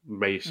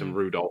Mason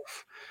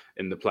Rudolph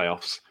in the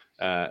playoffs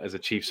as a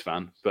Chiefs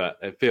fan. But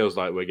it feels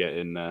like we're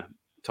getting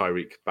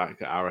Tyreek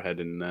back at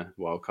Arrowhead in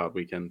Wild Card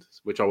Weekend,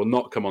 which I will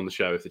not come on the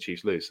show if the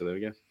Chiefs lose. So there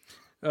we go.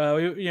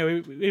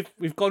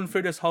 We've gone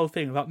through this whole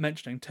thing without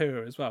mentioning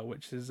Tua as well,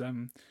 which is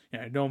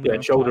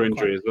normally shoulder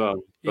injury as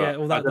well. Yeah,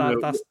 well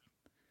that's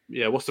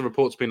what's the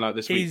reports been like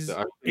this week?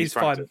 He's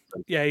fine.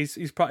 Yeah,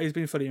 he's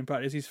been fully in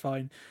practice. He's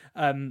fine.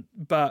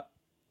 But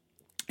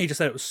he just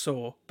said it was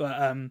sore.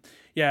 But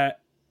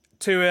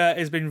Tua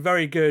has been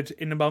very good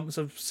in the months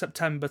of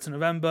September to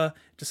November.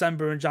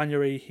 December and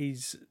January,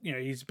 he's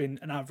been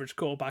an average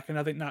quarterback, and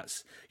I think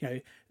that's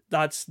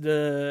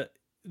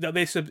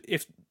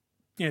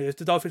if the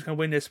Dolphins can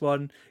win this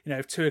one,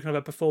 if Tua can have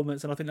a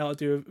performance, and I think that'll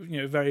do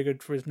very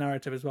good for his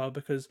narrative as well,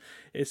 because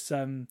it's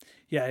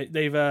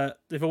they've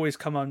always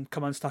come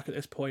unstuck at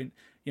this point.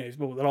 The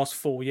last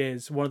 4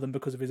 years, one of them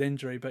because of his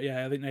injury, but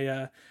I think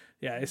they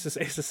it's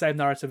the same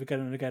narrative again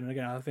and again and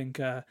again. I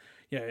think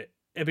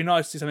it'd be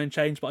nice to see something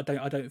change, but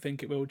I don't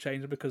think it will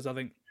change, because I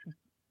think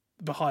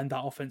behind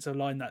that offensive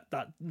line that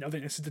I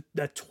think this is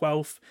their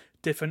 12th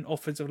different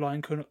offensive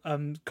line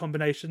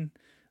combination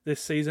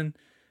this season.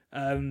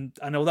 And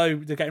although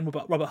they're getting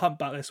Robert Hunt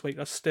back this week,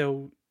 that's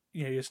still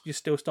you're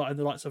still starting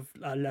the likes of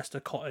Lester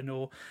Cotton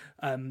or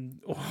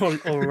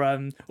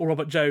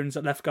Robert Jones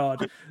at left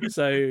guard.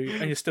 So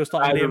and you're still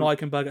starting Liam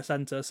Eichenberg at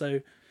centre.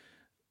 So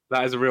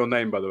that is a real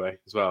name, by the way,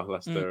 as well,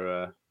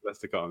 Lester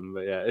Cotton.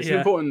 But it's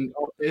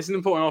an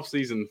important off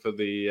season for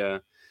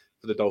the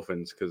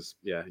Dolphins, because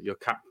your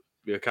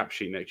cap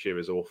sheet next year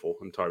is awful,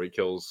 and Tyreek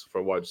Hill's for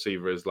a wide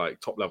receiver is like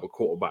top level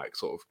quarterback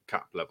sort of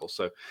cap level.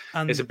 So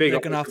it's a big.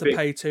 They're going to have to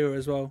pay Tua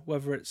as well.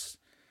 Whether it's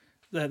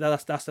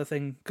that's the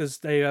thing, because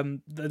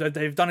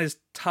they've done his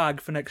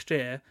tag for next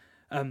year,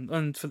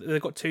 and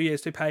they've got 2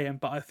 years to pay him.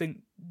 But I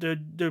think the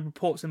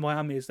reports in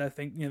Miami is they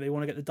think they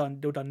want to get the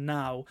deal done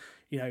now.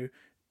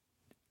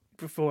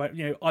 Before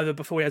either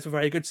before he has a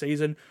very good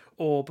season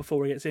or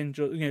before he gets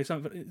injured.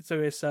 Something. So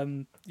it's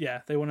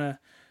they want to.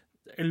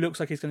 It looks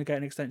like he's going to get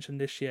an extension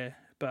this year,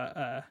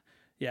 but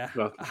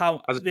Well,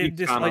 how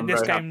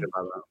this game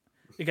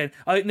again?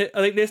 I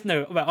think this.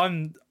 No,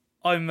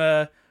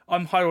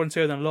 I'm higher on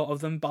Tua than a lot of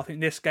them, but I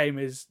think this game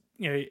is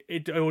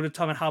it will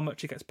determine how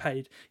much he gets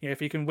paid. If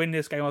he can win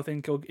this game, I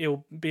think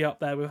he'll be up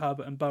there with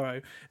Herbert and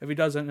Burrow. If he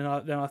doesn't, then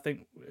I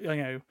think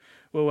the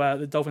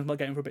Dolphins might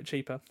get him for a bit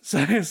cheaper. So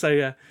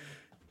yeah,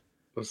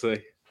 we'll see.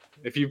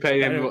 If you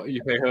pay him,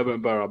 you pay Herbert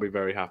and Burrow, I'll be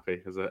very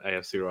happy as an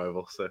AFC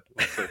rival. So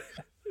we'll see.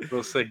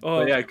 We'll see.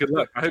 But good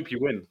luck. I hope you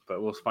win,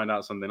 but we'll find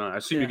out Sunday night. I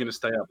assume you're going to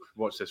stay up,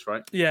 watch this,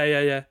 right?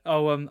 Yeah.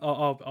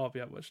 I'll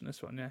be up watching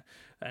this one. Yeah,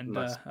 and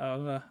nice.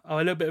 I'll have a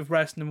little bit of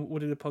rest, and we'll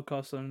do the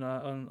podcast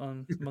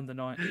on Monday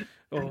night.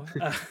 We'll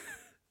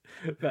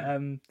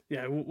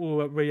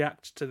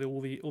react to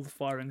all the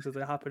firings as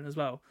they happen as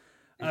well.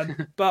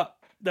 But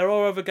there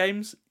are other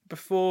games.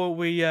 Before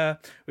we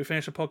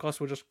finish the podcast,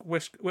 we'll just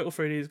whittle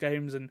through these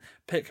games and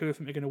pick who we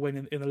think are going to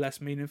win in the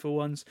less meaningful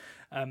ones.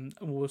 And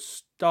we'll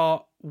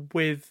start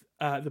with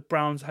the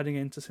Browns heading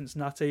into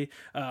Cincinnati.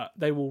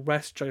 They will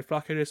rest Joe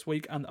Flacco this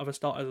week and other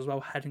starters as well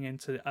heading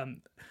into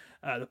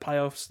the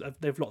playoffs.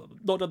 They've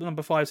locked up the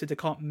number 5 seed. They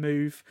can't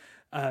move.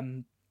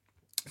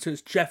 So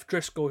it's Jeff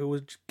Driscoll who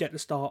will get the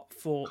start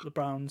for the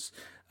Browns.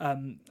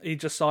 He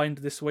just signed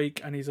this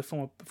week, and he's a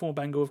former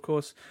Bengal, of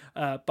course.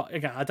 But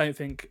again, I don't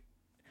think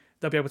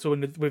they'll be able to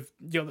win with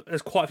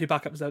there's quite a few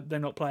backups that they're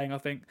not playing, I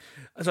think.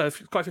 So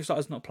quite a few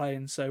starters not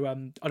playing, so I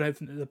don't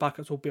think that the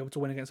backups will be able to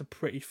win against a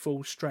pretty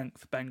full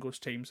strength Bengals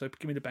team. So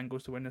give me the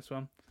Bengals to win this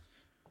one.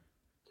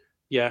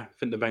 Yeah, I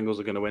think the Bengals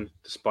are going to win,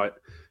 despite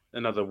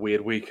another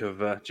weird week of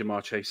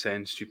Jamar Chase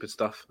saying stupid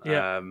stuff.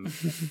 Yeah.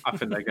 I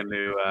think they're going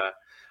to.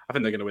 I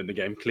think they're going to win the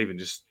game.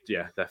 Cleveland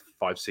they're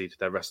 5 seed.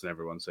 They're resting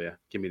everyone. So yeah,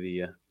 give me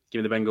the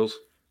Bengals.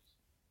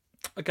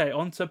 Okay,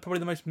 on to probably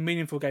the most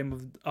meaningful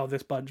game of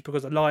this bunch,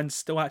 because the Lions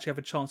still actually have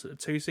a chance at the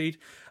 2 seed.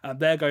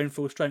 They're going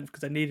full strength because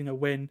they're needing a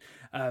win,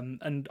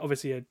 and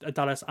obviously a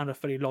Dallas and a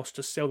Philly loss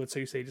to seal the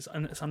 2 seed.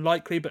 It's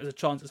unlikely, but there's a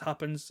chance it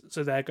happens,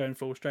 so they're going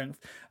full strength.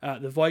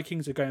 The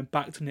Vikings are going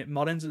back to Nick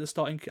Mullins at the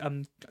starting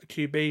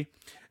QB.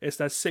 It's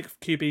their 6th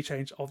QB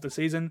change of the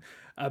season,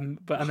 and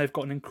they've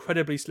got an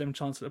incredibly slim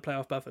chance at the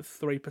playoff berth at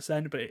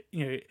 3%. But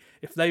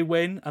if they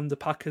win and the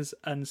Packers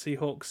and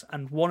Seahawks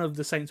and one of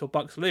the Saints or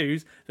Bucks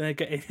lose, then they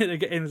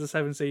get in as a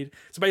 7 seed.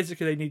 So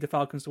basically, they need the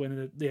Falcons to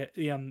win the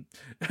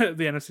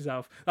NFC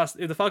South. That's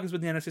if the Falcons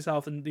win the NFC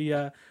South, and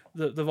the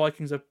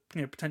Vikings are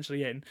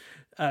potentially in.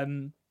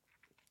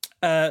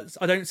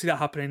 I don't see that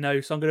happening,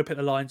 no. So I'm going to pick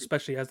the Lions,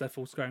 especially as their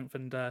full strength.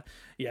 And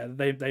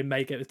they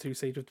may get the 2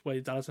 seed with the way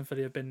Dallas and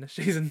Philly have been this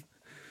season.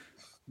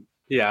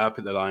 Yeah, I'll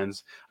pick the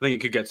Lions. I think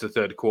it could get to the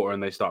third quarter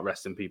and they start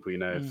resting people.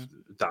 If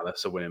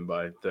Dallas are winning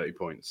by 30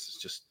 points, it's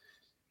just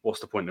what's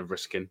the point of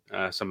risking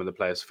some of the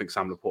players? I think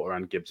Sam Laporta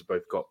and Gibbs have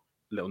both got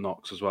little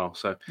knocks as well.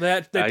 So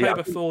they play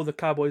before the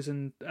Cowboys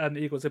and the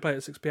Eagles. They play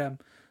at 6 p.m.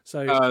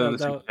 So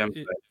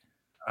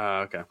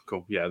okay,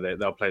 cool. Yeah,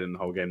 they'll play them the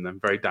whole game then.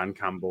 Very Dan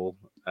Campbell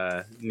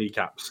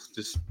kneecaps,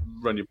 just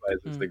run your players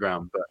into the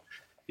ground. But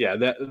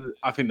yeah,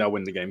 I think they'll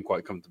win the game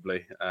quite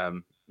comfortably.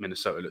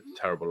 Minnesota looked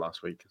terrible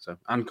last week,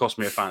 and cost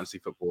me a fantasy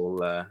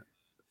football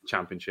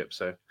championship.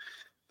 So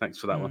thanks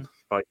for that one.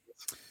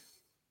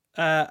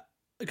 Bye.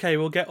 Okay,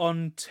 we'll get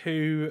on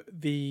to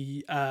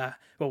the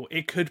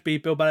it could be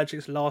Bill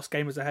Belichick's last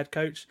game as a head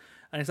coach,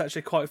 and it's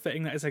actually quite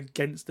fitting that it's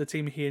against the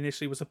team he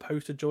initially was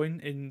supposed to join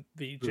in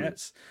the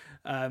Jets.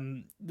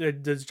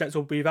 The Jets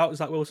will be without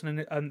Zach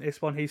Wilson in this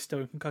one. He's still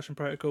in concussion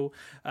protocol,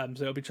 so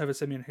it'll be Trevor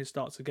Siemian who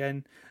starts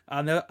again.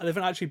 And they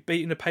haven't actually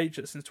beaten the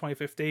Patriots since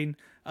 2015,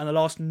 and the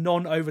last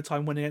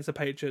non-overtime win against the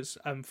Patriots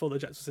for the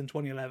Jets was in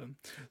 2011.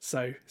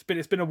 So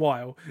it's been a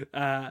while.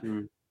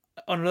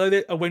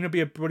 Although a win would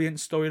be a brilliant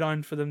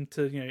storyline for them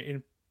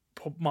to,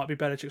 might be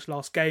Belichick's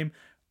last game,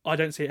 I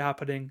don't see it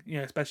happening,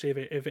 especially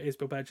if it is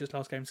Bill Belichick's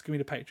last game. So give me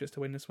the Patriots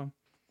to win this one.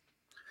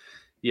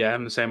 Yeah,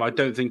 I'm the same. I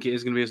don't think it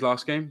is going to be his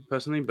last game,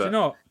 personally. But do you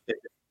not?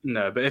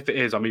 No, but if it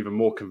is, I'm even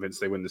more convinced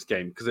they win this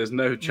game because there's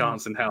no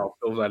chance in hell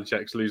Bill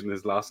Belichick's losing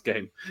his last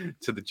game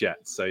to the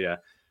Jets. So yeah,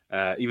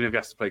 even if he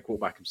has to play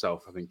quarterback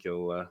himself, I think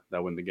they'll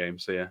win the game.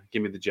 So yeah,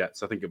 give me the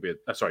Jets. I think it'll be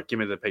give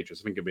me the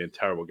Patriots. I think it'll be a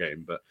terrible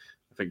game, but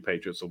I think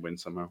Patriots will win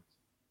somehow.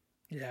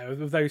 Yeah,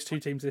 with those two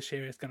teams this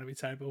year, it's going to be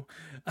terrible.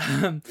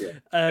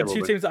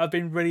 Two teams that have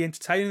been really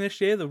entertaining this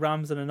year, the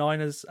Rams and the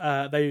Niners,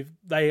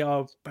 they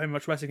are pretty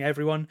much resting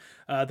everyone.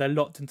 They're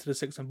locked into the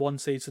 6-1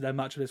 seed, so their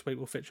match of this week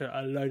will feature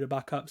a load of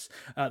backups.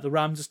 The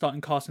Rams are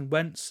starting Carson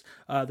Wentz.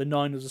 The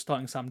Niners are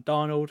starting Sam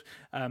Darnold.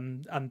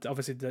 And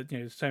obviously,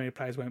 so many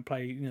players won't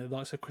play.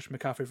 Like Christian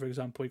McCaffrey, for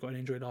example, he got an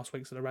injury last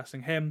week, so they're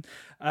resting him.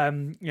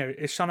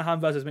 It's Shanahan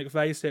versus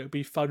McVay, so it would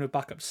be fun with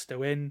backups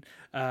still in.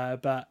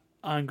 But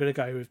I'm going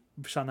to go with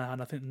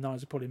Shanahan. I think the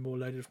Niners are probably more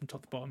loaded from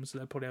top to bottom, so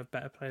they'll probably have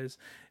better players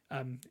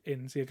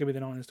in. So give me the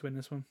Niners to win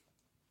this one.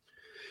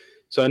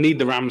 So I need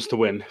the Rams to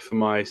win for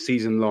my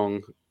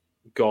season-long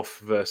Goff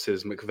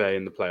versus McVay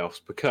in the playoffs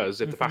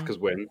because if the Packers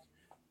win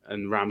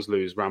and Rams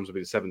lose, Rams will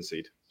be the 7th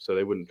seed, so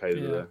they wouldn't play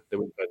the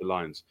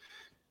Lions.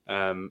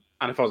 And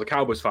if I was a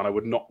Cowboys fan, I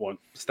would not want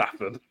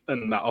Stafford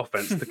and that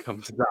offense to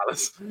come to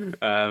Dallas.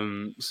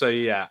 So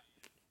yeah.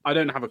 I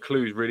don't have a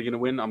clue who's really going to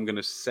win. I'm going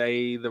to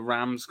say the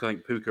Rams because I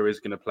think Puka is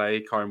going to play.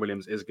 Kyron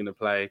Williams is going to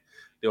play.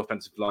 The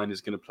offensive line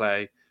is going to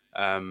play.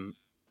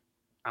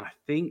 And I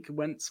think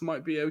Wentz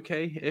might be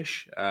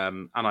okay-ish.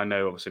 And I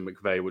know, obviously,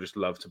 McVay will just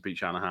love to beat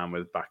Shanahan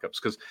with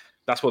backups because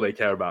that's what they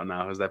care about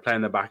now is they're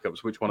playing their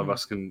backups. Which one of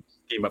us can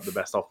scheme up the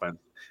best offense?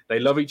 They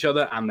love each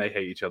other and they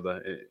hate each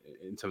other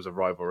in terms of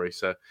rivalry.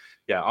 So,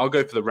 yeah, I'll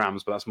go for the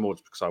Rams, but that's more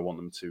just because I want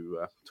them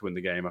to win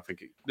the game. I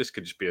think this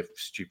could just be a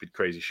stupid,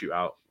 crazy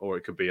shootout, or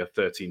it could be a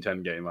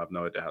 13-10 game. I have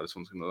no idea how this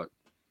one's going to look.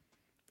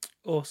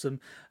 Awesome.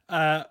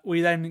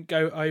 We then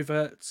go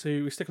over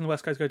we stick on the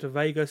West Coast, go to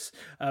Vegas,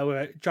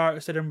 where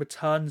Jarrett Stidham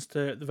returns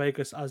to the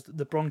Vegas as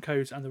the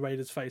Broncos and the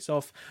Raiders face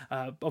off.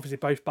 Obviously,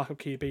 both backup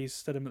QBs,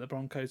 Stidham at the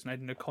Broncos and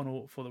Aiden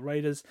O'Connell for the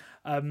Raiders.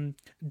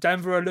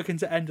 Denver are looking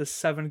to end a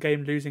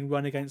 7-game losing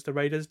run against the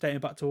Raiders,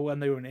 dating back to when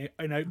they were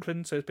in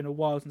Oakland, so it's been a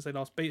while since they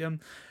last beat them.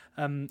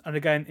 And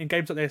again, in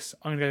games like this,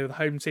 I'm going to go with the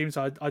home team,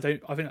 so I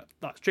think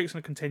that streak's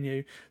going to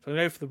continue. So I'm going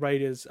to go for the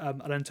Raiders,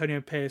 and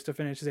Antonio Pierce to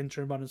finish his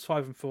interim run as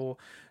 5-4.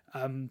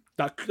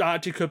 That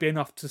actually could be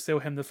enough to steal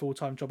him the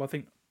full-time job. I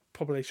think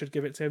probably should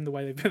give it to him the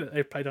way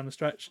they've played on the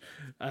stretch.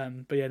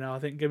 But yeah, no, I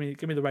think give me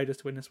the Raiders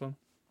to win this one.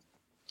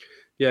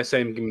 Yeah,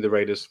 same. Give me the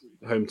Raiders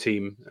home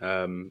team.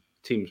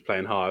 Team's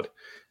playing hard.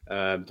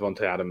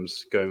 Devontae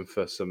Adams going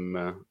for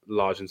some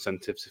large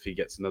incentives if he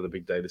gets another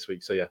big day this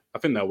week. So yeah, I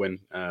think they'll win.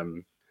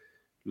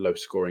 Low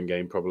scoring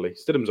game probably.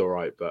 Stidham's all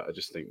right, but I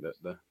just think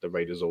that the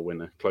Raiders will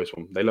win a close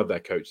one. They love their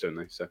coach, don't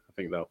they? So I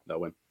think they'll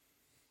win.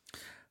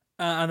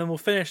 And then we'll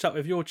finish up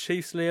with your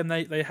Chiefs,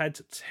 Liam. They head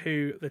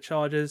to the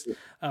Chargers.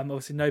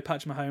 Obviously, no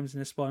Patrick Mahomes in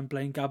this one.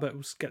 Blaine Gabbert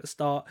will get the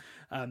start.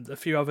 A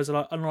few others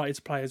are unlikely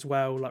to play as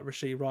well, like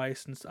Rashee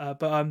Rice.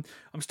 But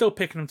I'm still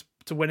picking them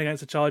to win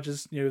against the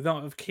Chargers. The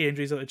amount of key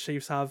injuries that the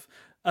Chiefs have.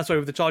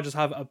 With the Chargers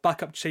have a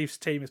backup Chiefs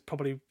team is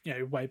probably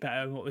way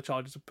better than what the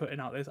Chargers are putting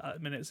out this at the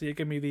minute. So you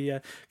give me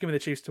the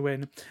Chiefs to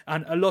win,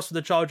 and a loss for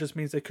the Chargers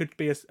means they could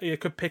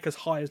pick as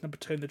high as number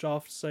 2 in the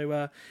draft.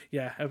 So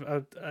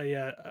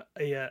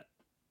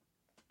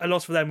a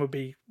loss for them would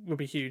be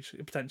huge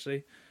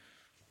potentially.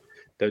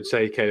 Don't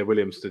say Caleb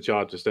Williams to the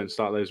Chargers. Don't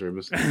start those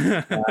rumours.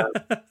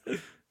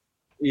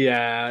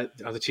 Yeah,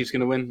 are the Chiefs going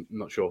to win? I'm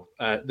not sure.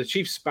 The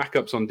Chiefs'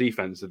 backups on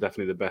defense are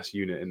definitely the best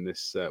unit in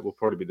this. Will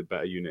probably be the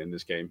better unit in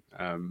this game.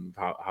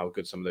 How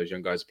good some of those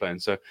young guys are playing.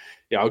 So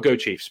yeah, I'll go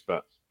Chiefs,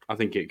 but I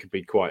think it could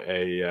be quite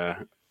a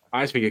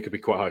I just think it could be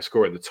quite high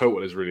scoring. The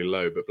total is really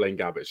low, but Blaine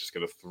Gabbert's just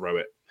going to throw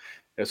it.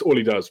 That's all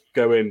he does.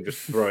 Go in, just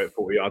throw it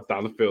 40 yards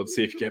down the field,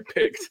 see if you get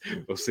picked,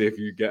 or see if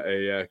you get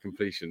a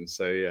completion.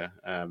 So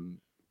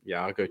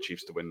I'll go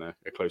Chiefs to win a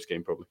close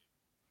game probably.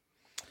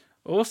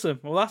 Awesome.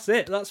 Well, that's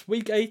it. That's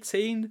week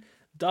 18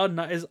 done.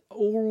 That is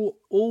all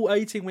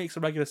 18 weeks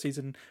of regular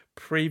season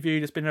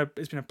previewed. It's been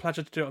a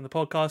pleasure to do it on the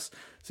podcast.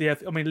 So yeah,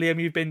 I mean,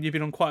 Liam, you've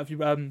been on quite a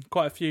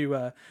few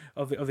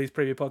of these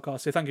preview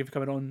podcasts. So thank you for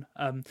coming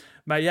on,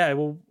 mate. Yeah,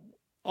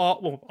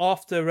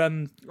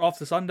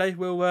 after Sunday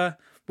we'll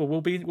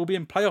be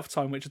in playoff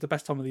time, which is the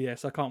best time of the year.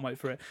 So I can't wait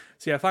for it.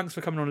 So yeah, thanks for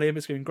coming on, Liam.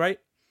 It's been great.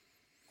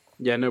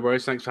 Yeah, no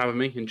worries. Thanks for having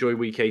me. Enjoy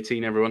week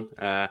 18, everyone.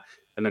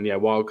 And then,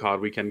 wildcard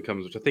weekend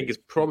comes, which I think is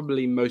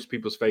probably most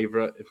people's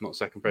favourite, if not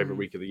second favourite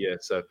week of the year.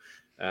 So,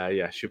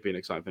 should be an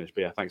exciting finish.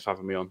 But thanks for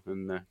having me on,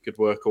 and good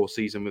work all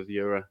season with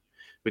your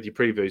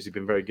previews. You've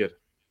been very good.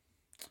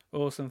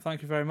 Awesome.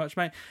 Thank you very much,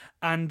 mate.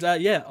 And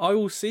I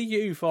will see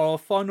you for our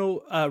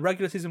final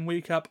regular season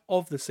recap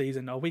of the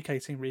season, our week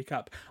 18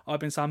 recap.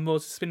 I've been Sam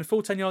Moores. It's been a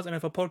full 10 yards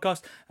NFL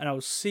podcast, and I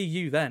will see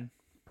you then.